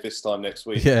Dubai this time next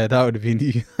week. Yeah, that would have been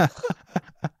you.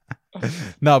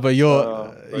 No, but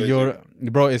you're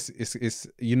bro. It's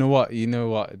you know what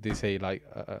they say, like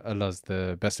Allah's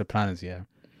the best of planners. Yeah.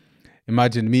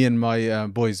 Imagine me and my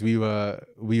boys, we were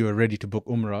ready to book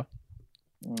Umrah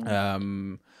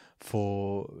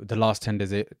for the last 10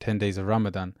 days of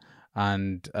Ramadan,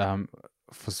 and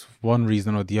for one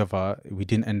reason or the other, we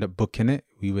didn't end up booking it.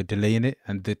 We were delaying it,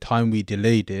 and the time we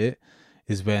delayed it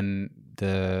is when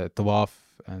the tawaf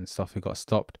and stuff, it got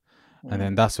stopped. And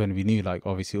then that's when we knew, like,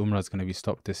 obviously Umrah is going to be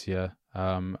stopped this year.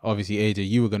 Obviously AJ,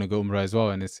 you were going to go Umrah as well,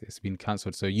 and it's been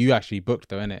cancelled. So you actually booked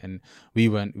though, innit? And we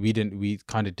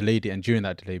kind of delayed it, and during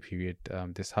that delay period,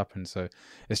 this happened. So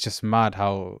it's just mad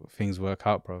how things work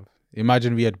out, bro.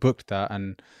 Imagine we had booked that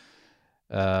and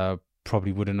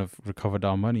probably wouldn't have recovered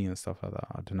our money and stuff like that.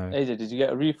 I don't know. AJ, did you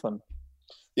get a refund?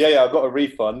 Yeah, I got a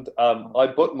refund. I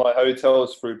booked my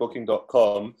hotels through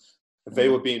booking.com. They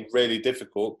were being really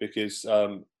difficult because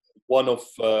one of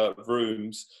the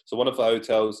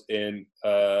hotels in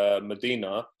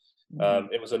Medina,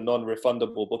 it was a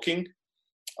non-refundable booking.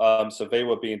 So they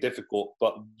were being difficult,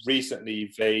 but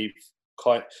recently they've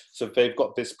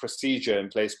got this procedure in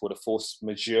place called a force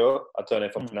majeure. I don't know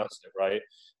if I pronounced it right.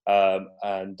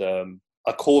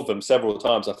 I called them several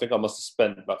times. I think I must have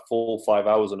spent about 4 or 5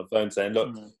 hours on the phone saying,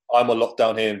 look, I'm on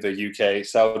lockdown here in the UK.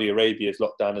 Saudi Arabia is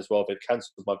locked down as well. They've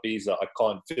cancelled my visa. I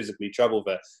can't physically travel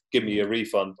there. Give me a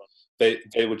refund. They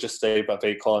would just say that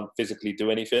they can't physically do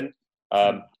anything.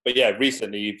 But yeah,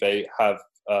 recently they have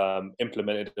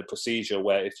implemented a procedure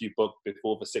where if you book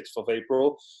before the 6th of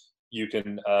April, you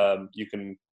can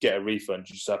get a refund.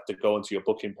 You just have to go onto your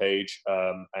booking page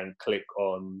and click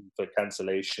on the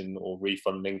cancellation or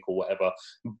refund link or whatever.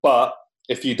 But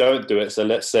if you don't do it, so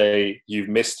let's say you've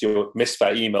missed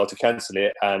that email to cancel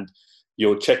it and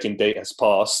your check-in date has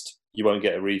passed, you won't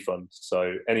get a refund.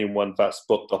 So anyone that's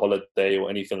booked a holiday or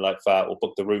anything like that, or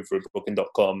booked a room through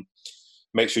booking.com,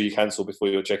 make sure you cancel before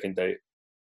your check-in date.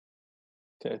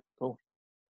 Okay, cool.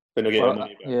 Then you'll get your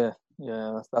money back.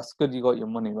 Yeah, that's good. You got your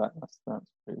money back. That's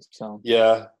pretty sound.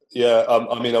 Yeah.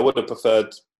 I mean, I would have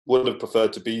preferred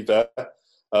to be there.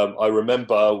 I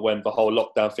remember when the whole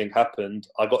lockdown thing happened,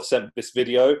 I got sent this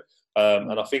video,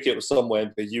 and I think it was somewhere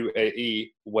in the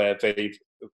UAE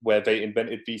where they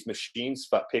invented these machines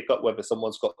that pick up whether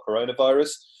someone's got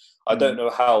coronavirus. I don't know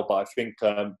how, but I think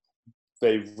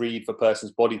they read the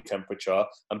person's body temperature,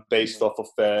 and based off of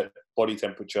their body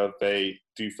temperature, they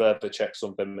do further checks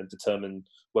on them and determine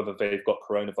whether they've got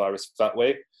coronavirus that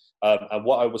way. And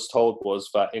what I was told was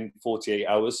that in 48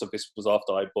 hours, so this was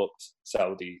after I booked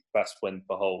Saudi, that's when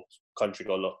the whole country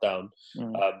got locked down.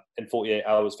 In 48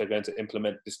 hours, they're going to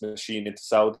implement this machine into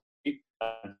Saudi,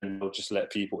 and they'll just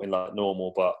let people in like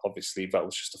normal. But obviously, that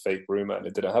was just a fake rumor, and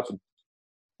it didn't happen.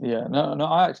 Yeah, no,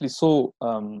 I actually saw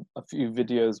a few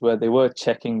videos where they were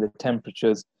checking the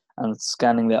temperatures and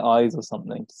scanning their eyes or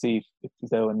something to see if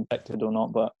they were infected or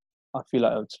not. But I feel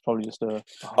like it's probably just a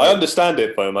I understand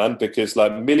it though, man, because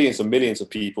like millions and millions of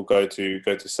people go to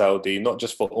Saudi, not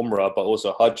just for Umrah, but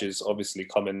also Hajj is obviously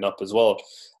coming up as well.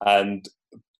 And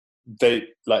they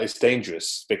like it's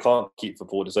dangerous. They can't keep the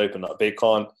borders open. Like they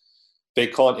can't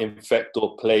infect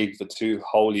or plague the two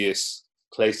holiest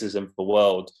places in the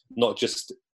world, not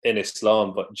just in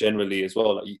Islam, but generally as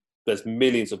well. Like there's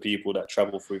millions of people that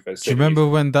travel through those cities. Do you remember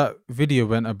when that video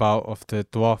went about of the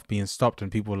Dawaf being stopped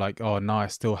and people were like, oh, no,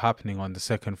 it's still happening on the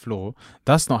second floor?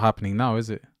 That's not happening now, is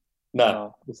it?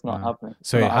 No, it's not happening.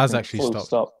 So it's it not has happening. actually Full stopped.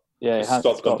 Stop. Yeah, it has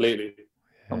stopped completely.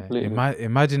 Completely.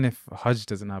 Imagine if Hajj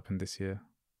doesn't happen this year.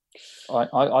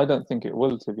 I don't think it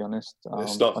will, to be honest.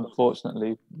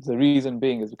 Unfortunately, the reason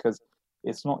being is because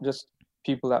it's not just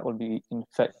people that will be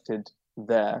infected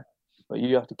there, but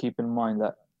you have to keep in mind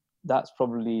that that's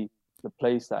probably the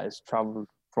place that is traveled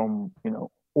from,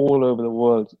 all over the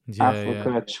world,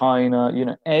 Africa,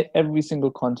 China, every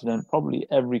single continent, probably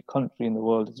every country in the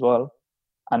world as well.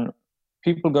 And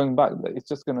people going back, it's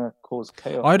just going to cause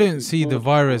chaos. I don't see the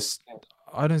virus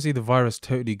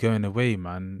totally going away,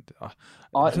 man.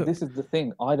 This is the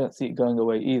thing. I don't see it going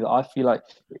away either. I feel like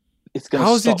it's going to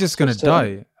How is it just going to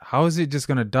die? How is it just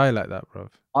going to die like that, bro?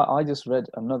 I just read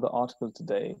another article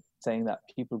today saying that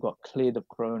people got cleared of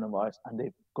coronavirus and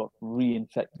they've got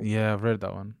reinfected. Yeah, I've read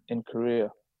that one. In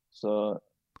Korea. So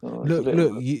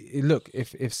look.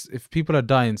 If people are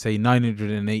dying, say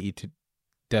 980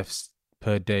 deaths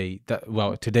per day.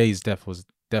 Today's death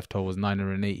toll was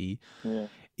 980. Yeah.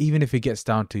 Even if it gets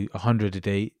down to 100 a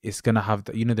day, it's gonna have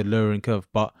the lowering curve.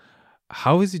 But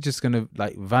how is it just gonna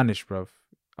like vanish, bro?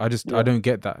 I don't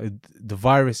get that. The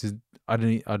virus is I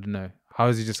don't know. How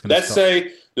is it just gonna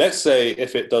let's say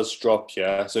if it does drop,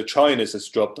 yeah. So China's has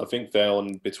dropped. I think they're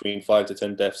on between 5 to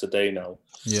 10 deaths a day now.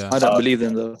 Yeah. I don't believe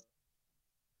them though.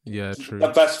 Yeah, true.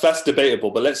 That's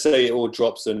debatable. But let's say it all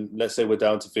drops and let's say we're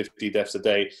down to 50 deaths a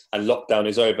day and lockdown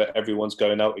is over, everyone's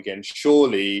going out again.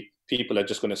 Surely people are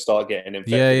just going to start getting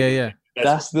infected. Yeah.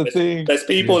 That's the thing. There's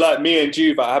people like me and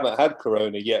you that haven't had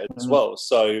corona yet as well.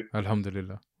 So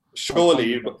Alhamdulillah.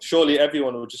 Surely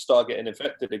everyone will just start getting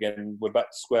infected again. We're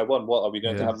back to square one. What are we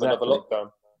going to have another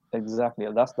lockdown? Exactly.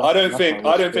 I don't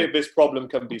think this problem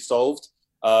can be solved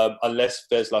unless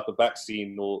there's like a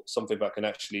vaccine or something that can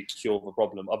actually cure the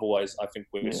problem. Otherwise, I think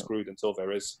we're screwed until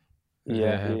there is.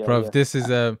 Bro. This is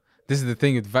the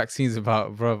thing with vaccines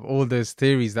about, bro. All those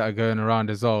theories that are going around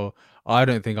as well. I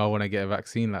don't think I want to get a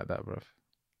vaccine like that, bro.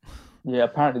 Yeah,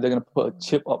 apparently they're going to put a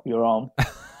chip up your arm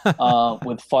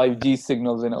with 5G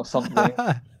signals in it or something.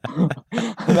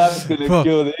 That's going to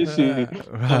cure the issue.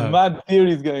 Some mad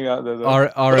theories going out there.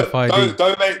 RFID.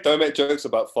 Don't make jokes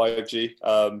about 5G.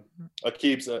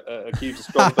 Akib's a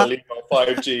strong believer on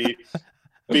 5G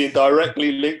being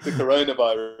directly linked to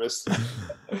coronavirus.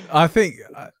 I think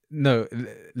no.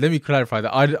 Let me clarify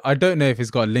that. I don't know if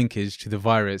it's got a linkage to the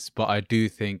virus, but I do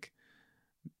think.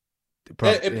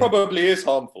 It probably is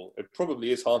harmful. It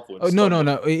probably is harmful. Oh,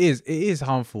 no. It is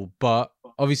harmful, but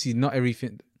obviously not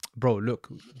everything. Bro, look,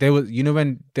 there was,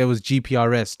 when there was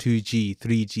GPRS, 2G,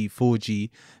 3G, 4G,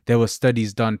 there were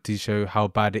studies done to show how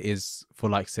bad it is for,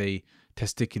 like, say,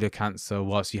 testicular cancer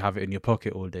whilst you have it in your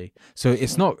pocket all day. So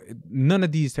it's not, none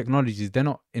of these technologies, they're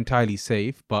not entirely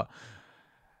safe, but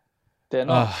they're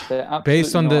not. They're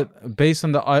based on not. the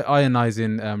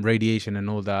ionizing radiation and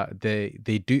all that,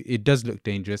 it does look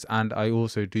dangerous. And I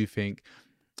also do think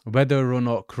whether or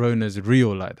not corona's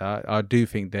real like that, I do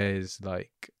think there's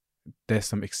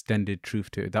some extended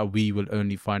truth to it that we will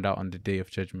only find out on the day of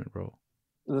judgment, bro.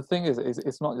 The thing is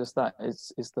it's not just that.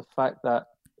 It's the fact that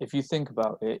if you think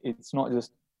about it, it's not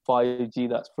just 5G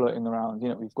that's floating around.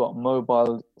 We've got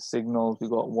mobile signals, we've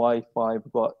got Wi-Fi,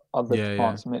 we've got other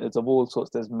transmitters of all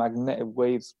sorts. There's magnetic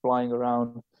waves flying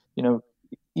around.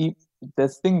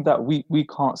 There's things that we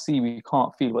can't see, we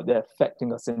can't feel, but they're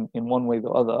affecting us in one way or the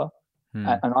other.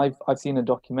 And I've seen a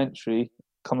documentary,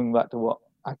 coming back to what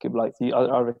Akib likes,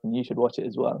 I reckon you should watch it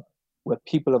as well, where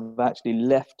people have actually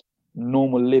left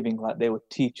normal living, like they were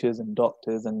teachers and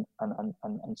doctors and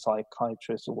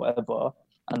psychiatrists or whatever,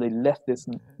 and they left this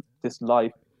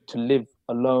life to live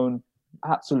alone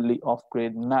absolutely off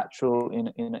grid, natural in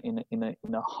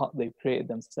a hut they've created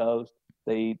themselves.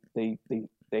 They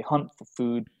hunt for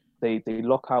food. They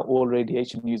lock out all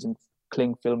radiation using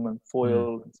cling film and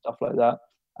foil and stuff like that,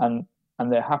 and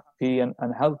they're happy and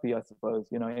healthy, I suppose,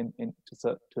 you know,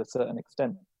 to a certain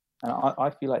extent. And I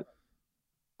feel like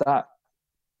that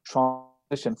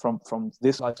transition from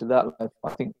this life to that life, I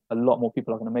think a lot more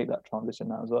people are going to make that transition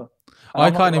now as well. And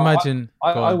I can't imagine.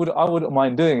 I wouldn't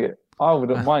mind doing it. I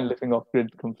wouldn't mind living off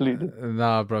grid completely.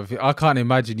 Nah, bro. I can't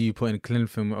imagine you putting cling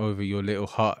film over your little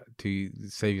hut to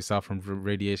save yourself from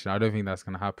radiation. I don't think that's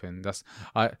gonna happen.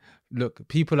 Look,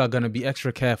 people are gonna be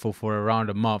extra careful for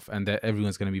around a month, and then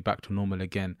everyone's gonna be back to normal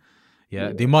again.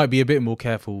 Yeah, they might be a bit more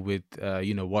careful with,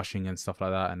 washing and stuff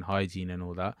like that, and hygiene and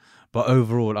all that. But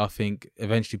overall, I think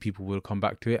eventually people will come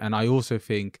back to it. And I also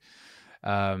think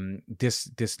this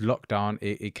lockdown,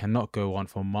 it cannot go on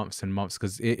for months and months,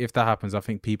 because if that happens, I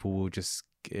think people will just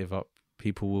give up.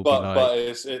 People will be like, but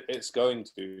it's going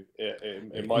to.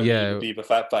 It might be the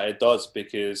fact that it does,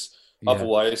 because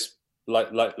otherwise,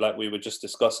 like we were just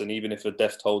discussing, even if the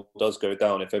death toll does go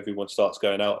down, if everyone starts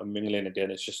going out and mingling again,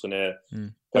 it's just going to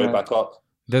go back up.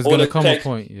 There's going to come a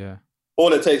point,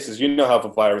 all it takes is, you know how the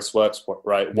virus works,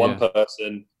 right? One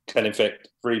person can infect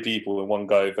 3 people in one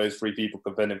go. Those 3 people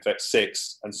can then infect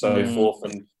 6, and so forth,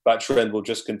 and that trend will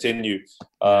just continue.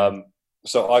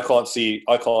 So I can't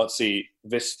see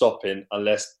this stopping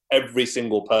unless every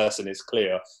single person is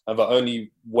clear, and the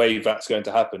only way that's going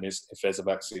to happen is if there's a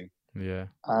vaccine. Yeah.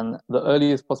 And the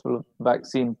earliest possible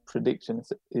vaccine prediction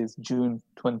is June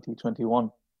 2021.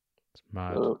 It's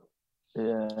mad. So,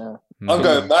 yeah. I'm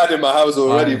going mad in my house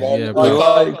already, man. Yeah,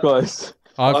 likewise.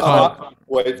 I can't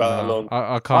wait that long.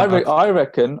 I can't. I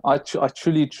reckon, I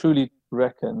truly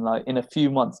reckon, like in a few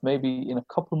months, maybe in a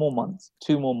couple more months,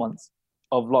 2 more months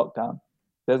of lockdown,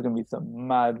 there's going to be some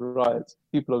mad riots.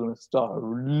 People are going to start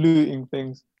looting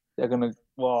things. They're going to,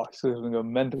 it's going to go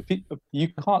mental. You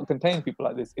can't contain people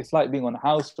like this. It's like being on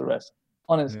house arrest.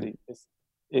 Honestly,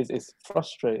 it's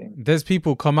frustrating. There's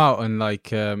people come out and like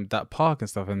that park and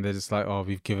stuff, and they're just like, oh,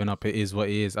 we've given up. It is what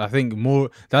it is. I think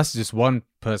that's just one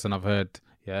person I've heard.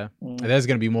 Yeah. And there's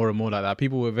going to be more and more like that.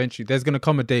 People will eventually, there's going to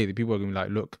come a day that people are going to be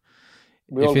like, look,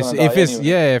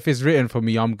 if it's written for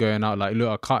me, I'm going out. Like, look,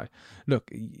 I can't.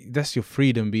 Look, that's your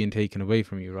freedom being taken away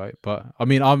from you, right? But I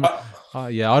mean, I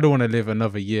don't want to live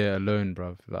another year alone,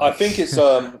 bro. Like, I think it's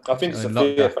a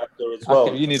fear factor as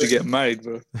well. You need to get married,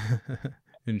 bro.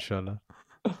 Inshallah.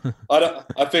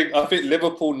 I think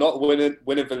Liverpool not winning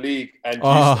the league and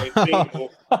you staying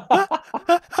single,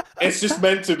 it's just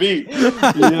meant to be.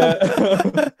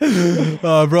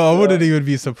 Bro, I wouldn't even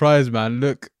be surprised, man.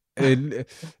 Look.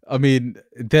 I mean,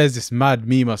 there's this mad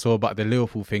meme I saw about the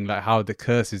Liverpool thing, like how the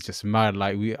curse is just mad.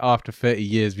 Like after 30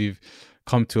 years, we've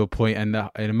come to a point, and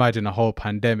imagine a whole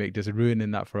pandemic just ruining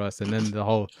that for us, and then the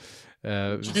whole.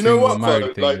 Do you know what,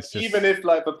 though? Like, even if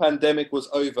like the pandemic was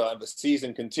over and the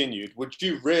season continued, would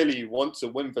you really want to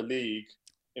win the league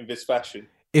in this fashion?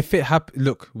 If it happened,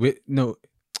 look,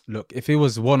 if it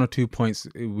was 1 or 2 points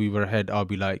we were ahead, I'll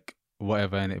be like,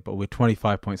 whatever in it, but we're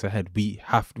 25 points ahead. We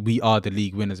are the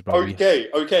league winners, bro.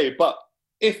 Okay, but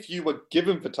if you were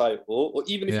given the title, or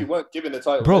even if you weren't given the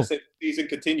title, bro, let's say the season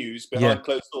continues behind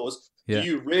closed doors, do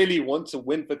you really want to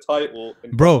win the title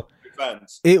in front of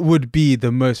fans? It would be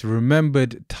the most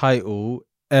remembered title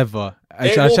ever.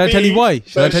 Shall I tell you why?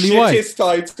 Shall I tell you why? Shittest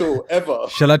title ever.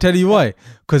 Shall I tell you why?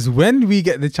 Because when we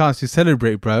get the chance to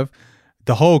celebrate, bruv,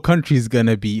 the whole country's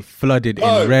gonna be flooded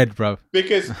in red, bruv.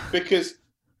 Because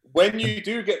when you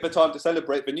do get the time to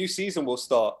celebrate, the new season will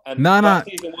start, and that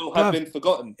season will have been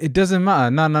forgotten. It doesn't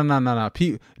matter. No.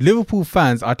 Liverpool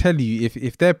fans, I tell you,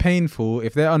 if they're painful,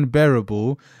 if they're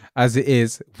unbearable as it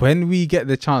is, when we get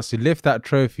the chance to lift that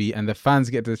trophy and the fans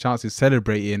get the chance to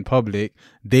celebrate it in public,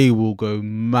 they will go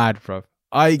mad, bruv.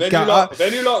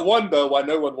 Then you not wonder why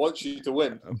no one wants you to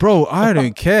win, bro. I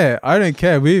don't care.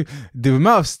 The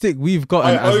amount of stick we've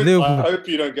gotten as Liverpool. I hope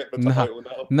you don't get the title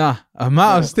now.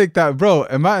 Amount of stick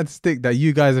that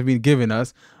you guys have been giving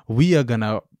us, we are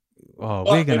gonna.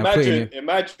 We're gonna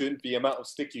imagine the amount of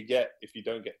stick you get if you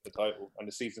don't get the title and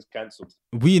the season's cancelled.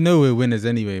 We know we're winners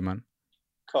anyway, man.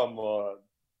 Come on,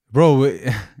 bro.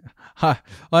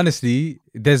 Honestly,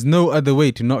 there's no other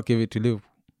way to not give it to Liverpool.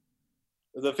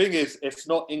 The thing is, it's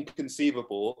not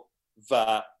inconceivable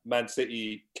that Man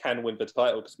City can win the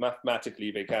title, because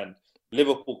mathematically they can.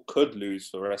 Liverpool could lose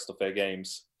for the rest of their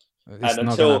games. And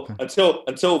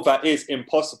until that is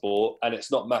impossible and it's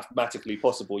not mathematically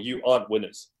possible, you aren't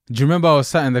winners. Do you remember I was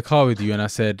sat in the car with you and I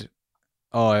said,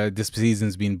 this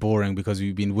season's been boring because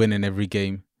we've been winning every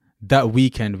game. That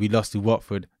weekend we lost to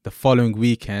Watford. The following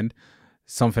weekend,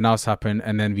 something else happened,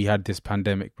 and then we had this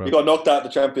pandemic, bro. We got knocked out of the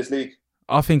Champions League.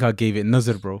 I think I gave it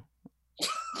Nazar, bro.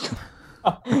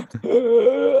 You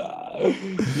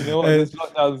know what? This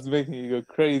lockdown is making you go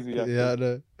crazy. Yeah,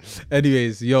 no.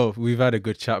 Anyways, yo, we've had a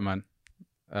good chat, man.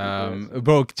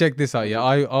 Bro, check this out. Yeah,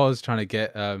 I was trying to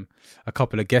get a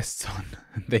couple of guests on.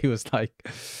 They was like,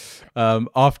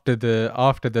 after the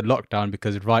lockdown,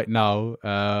 because right now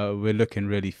we're looking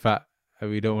really fat and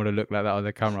we don't want to look like that on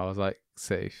the camera. I was like,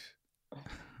 safe.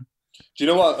 Do you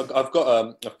know what? I've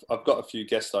got a few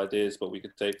guest ideas, but we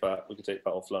could take that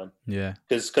offline. Yeah.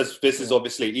 Because this is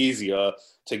obviously easier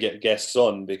to get guests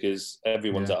on because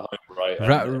everyone's at home, right?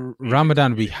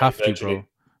 Ramadan, we have to, bro.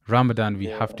 Ramadan, we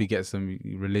have to get some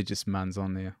religious mans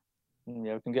on there.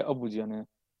 Yeah, we can get Abuji on here.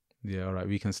 Yeah, all right.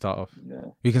 We can start off. Yeah.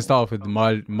 We can start off with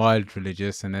the mild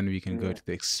religious, and then we can go to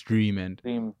the extreme end.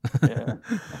 Yeah.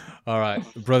 All right,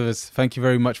 brothers. Thank you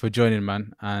very much for joining,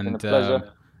 man. And It's been a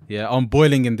pleasure. yeah, I'm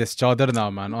boiling in this chadar now,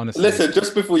 man. Honestly. Listen,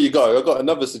 just before you go, I've got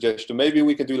another suggestion. Maybe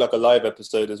we can do like a live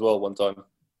episode as well one time.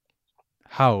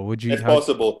 How would you? If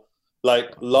possible,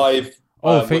 like live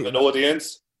with an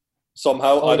audience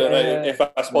somehow. I don't know if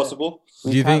that's possible.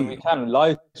 Do you think we can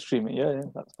live stream it? Yeah,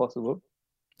 that's possible.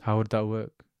 How would that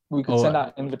work? We could send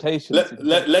out invitations.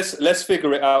 Let's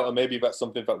figure it out, and maybe that's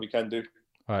something that we can do.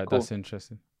 All right, that's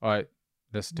interesting. All right,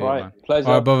 let's do All it, right, man. pleasure.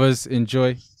 All right, brothers,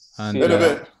 enjoy. And In a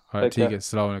bit. all right, Take care.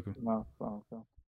 Assalamu alaikum. No.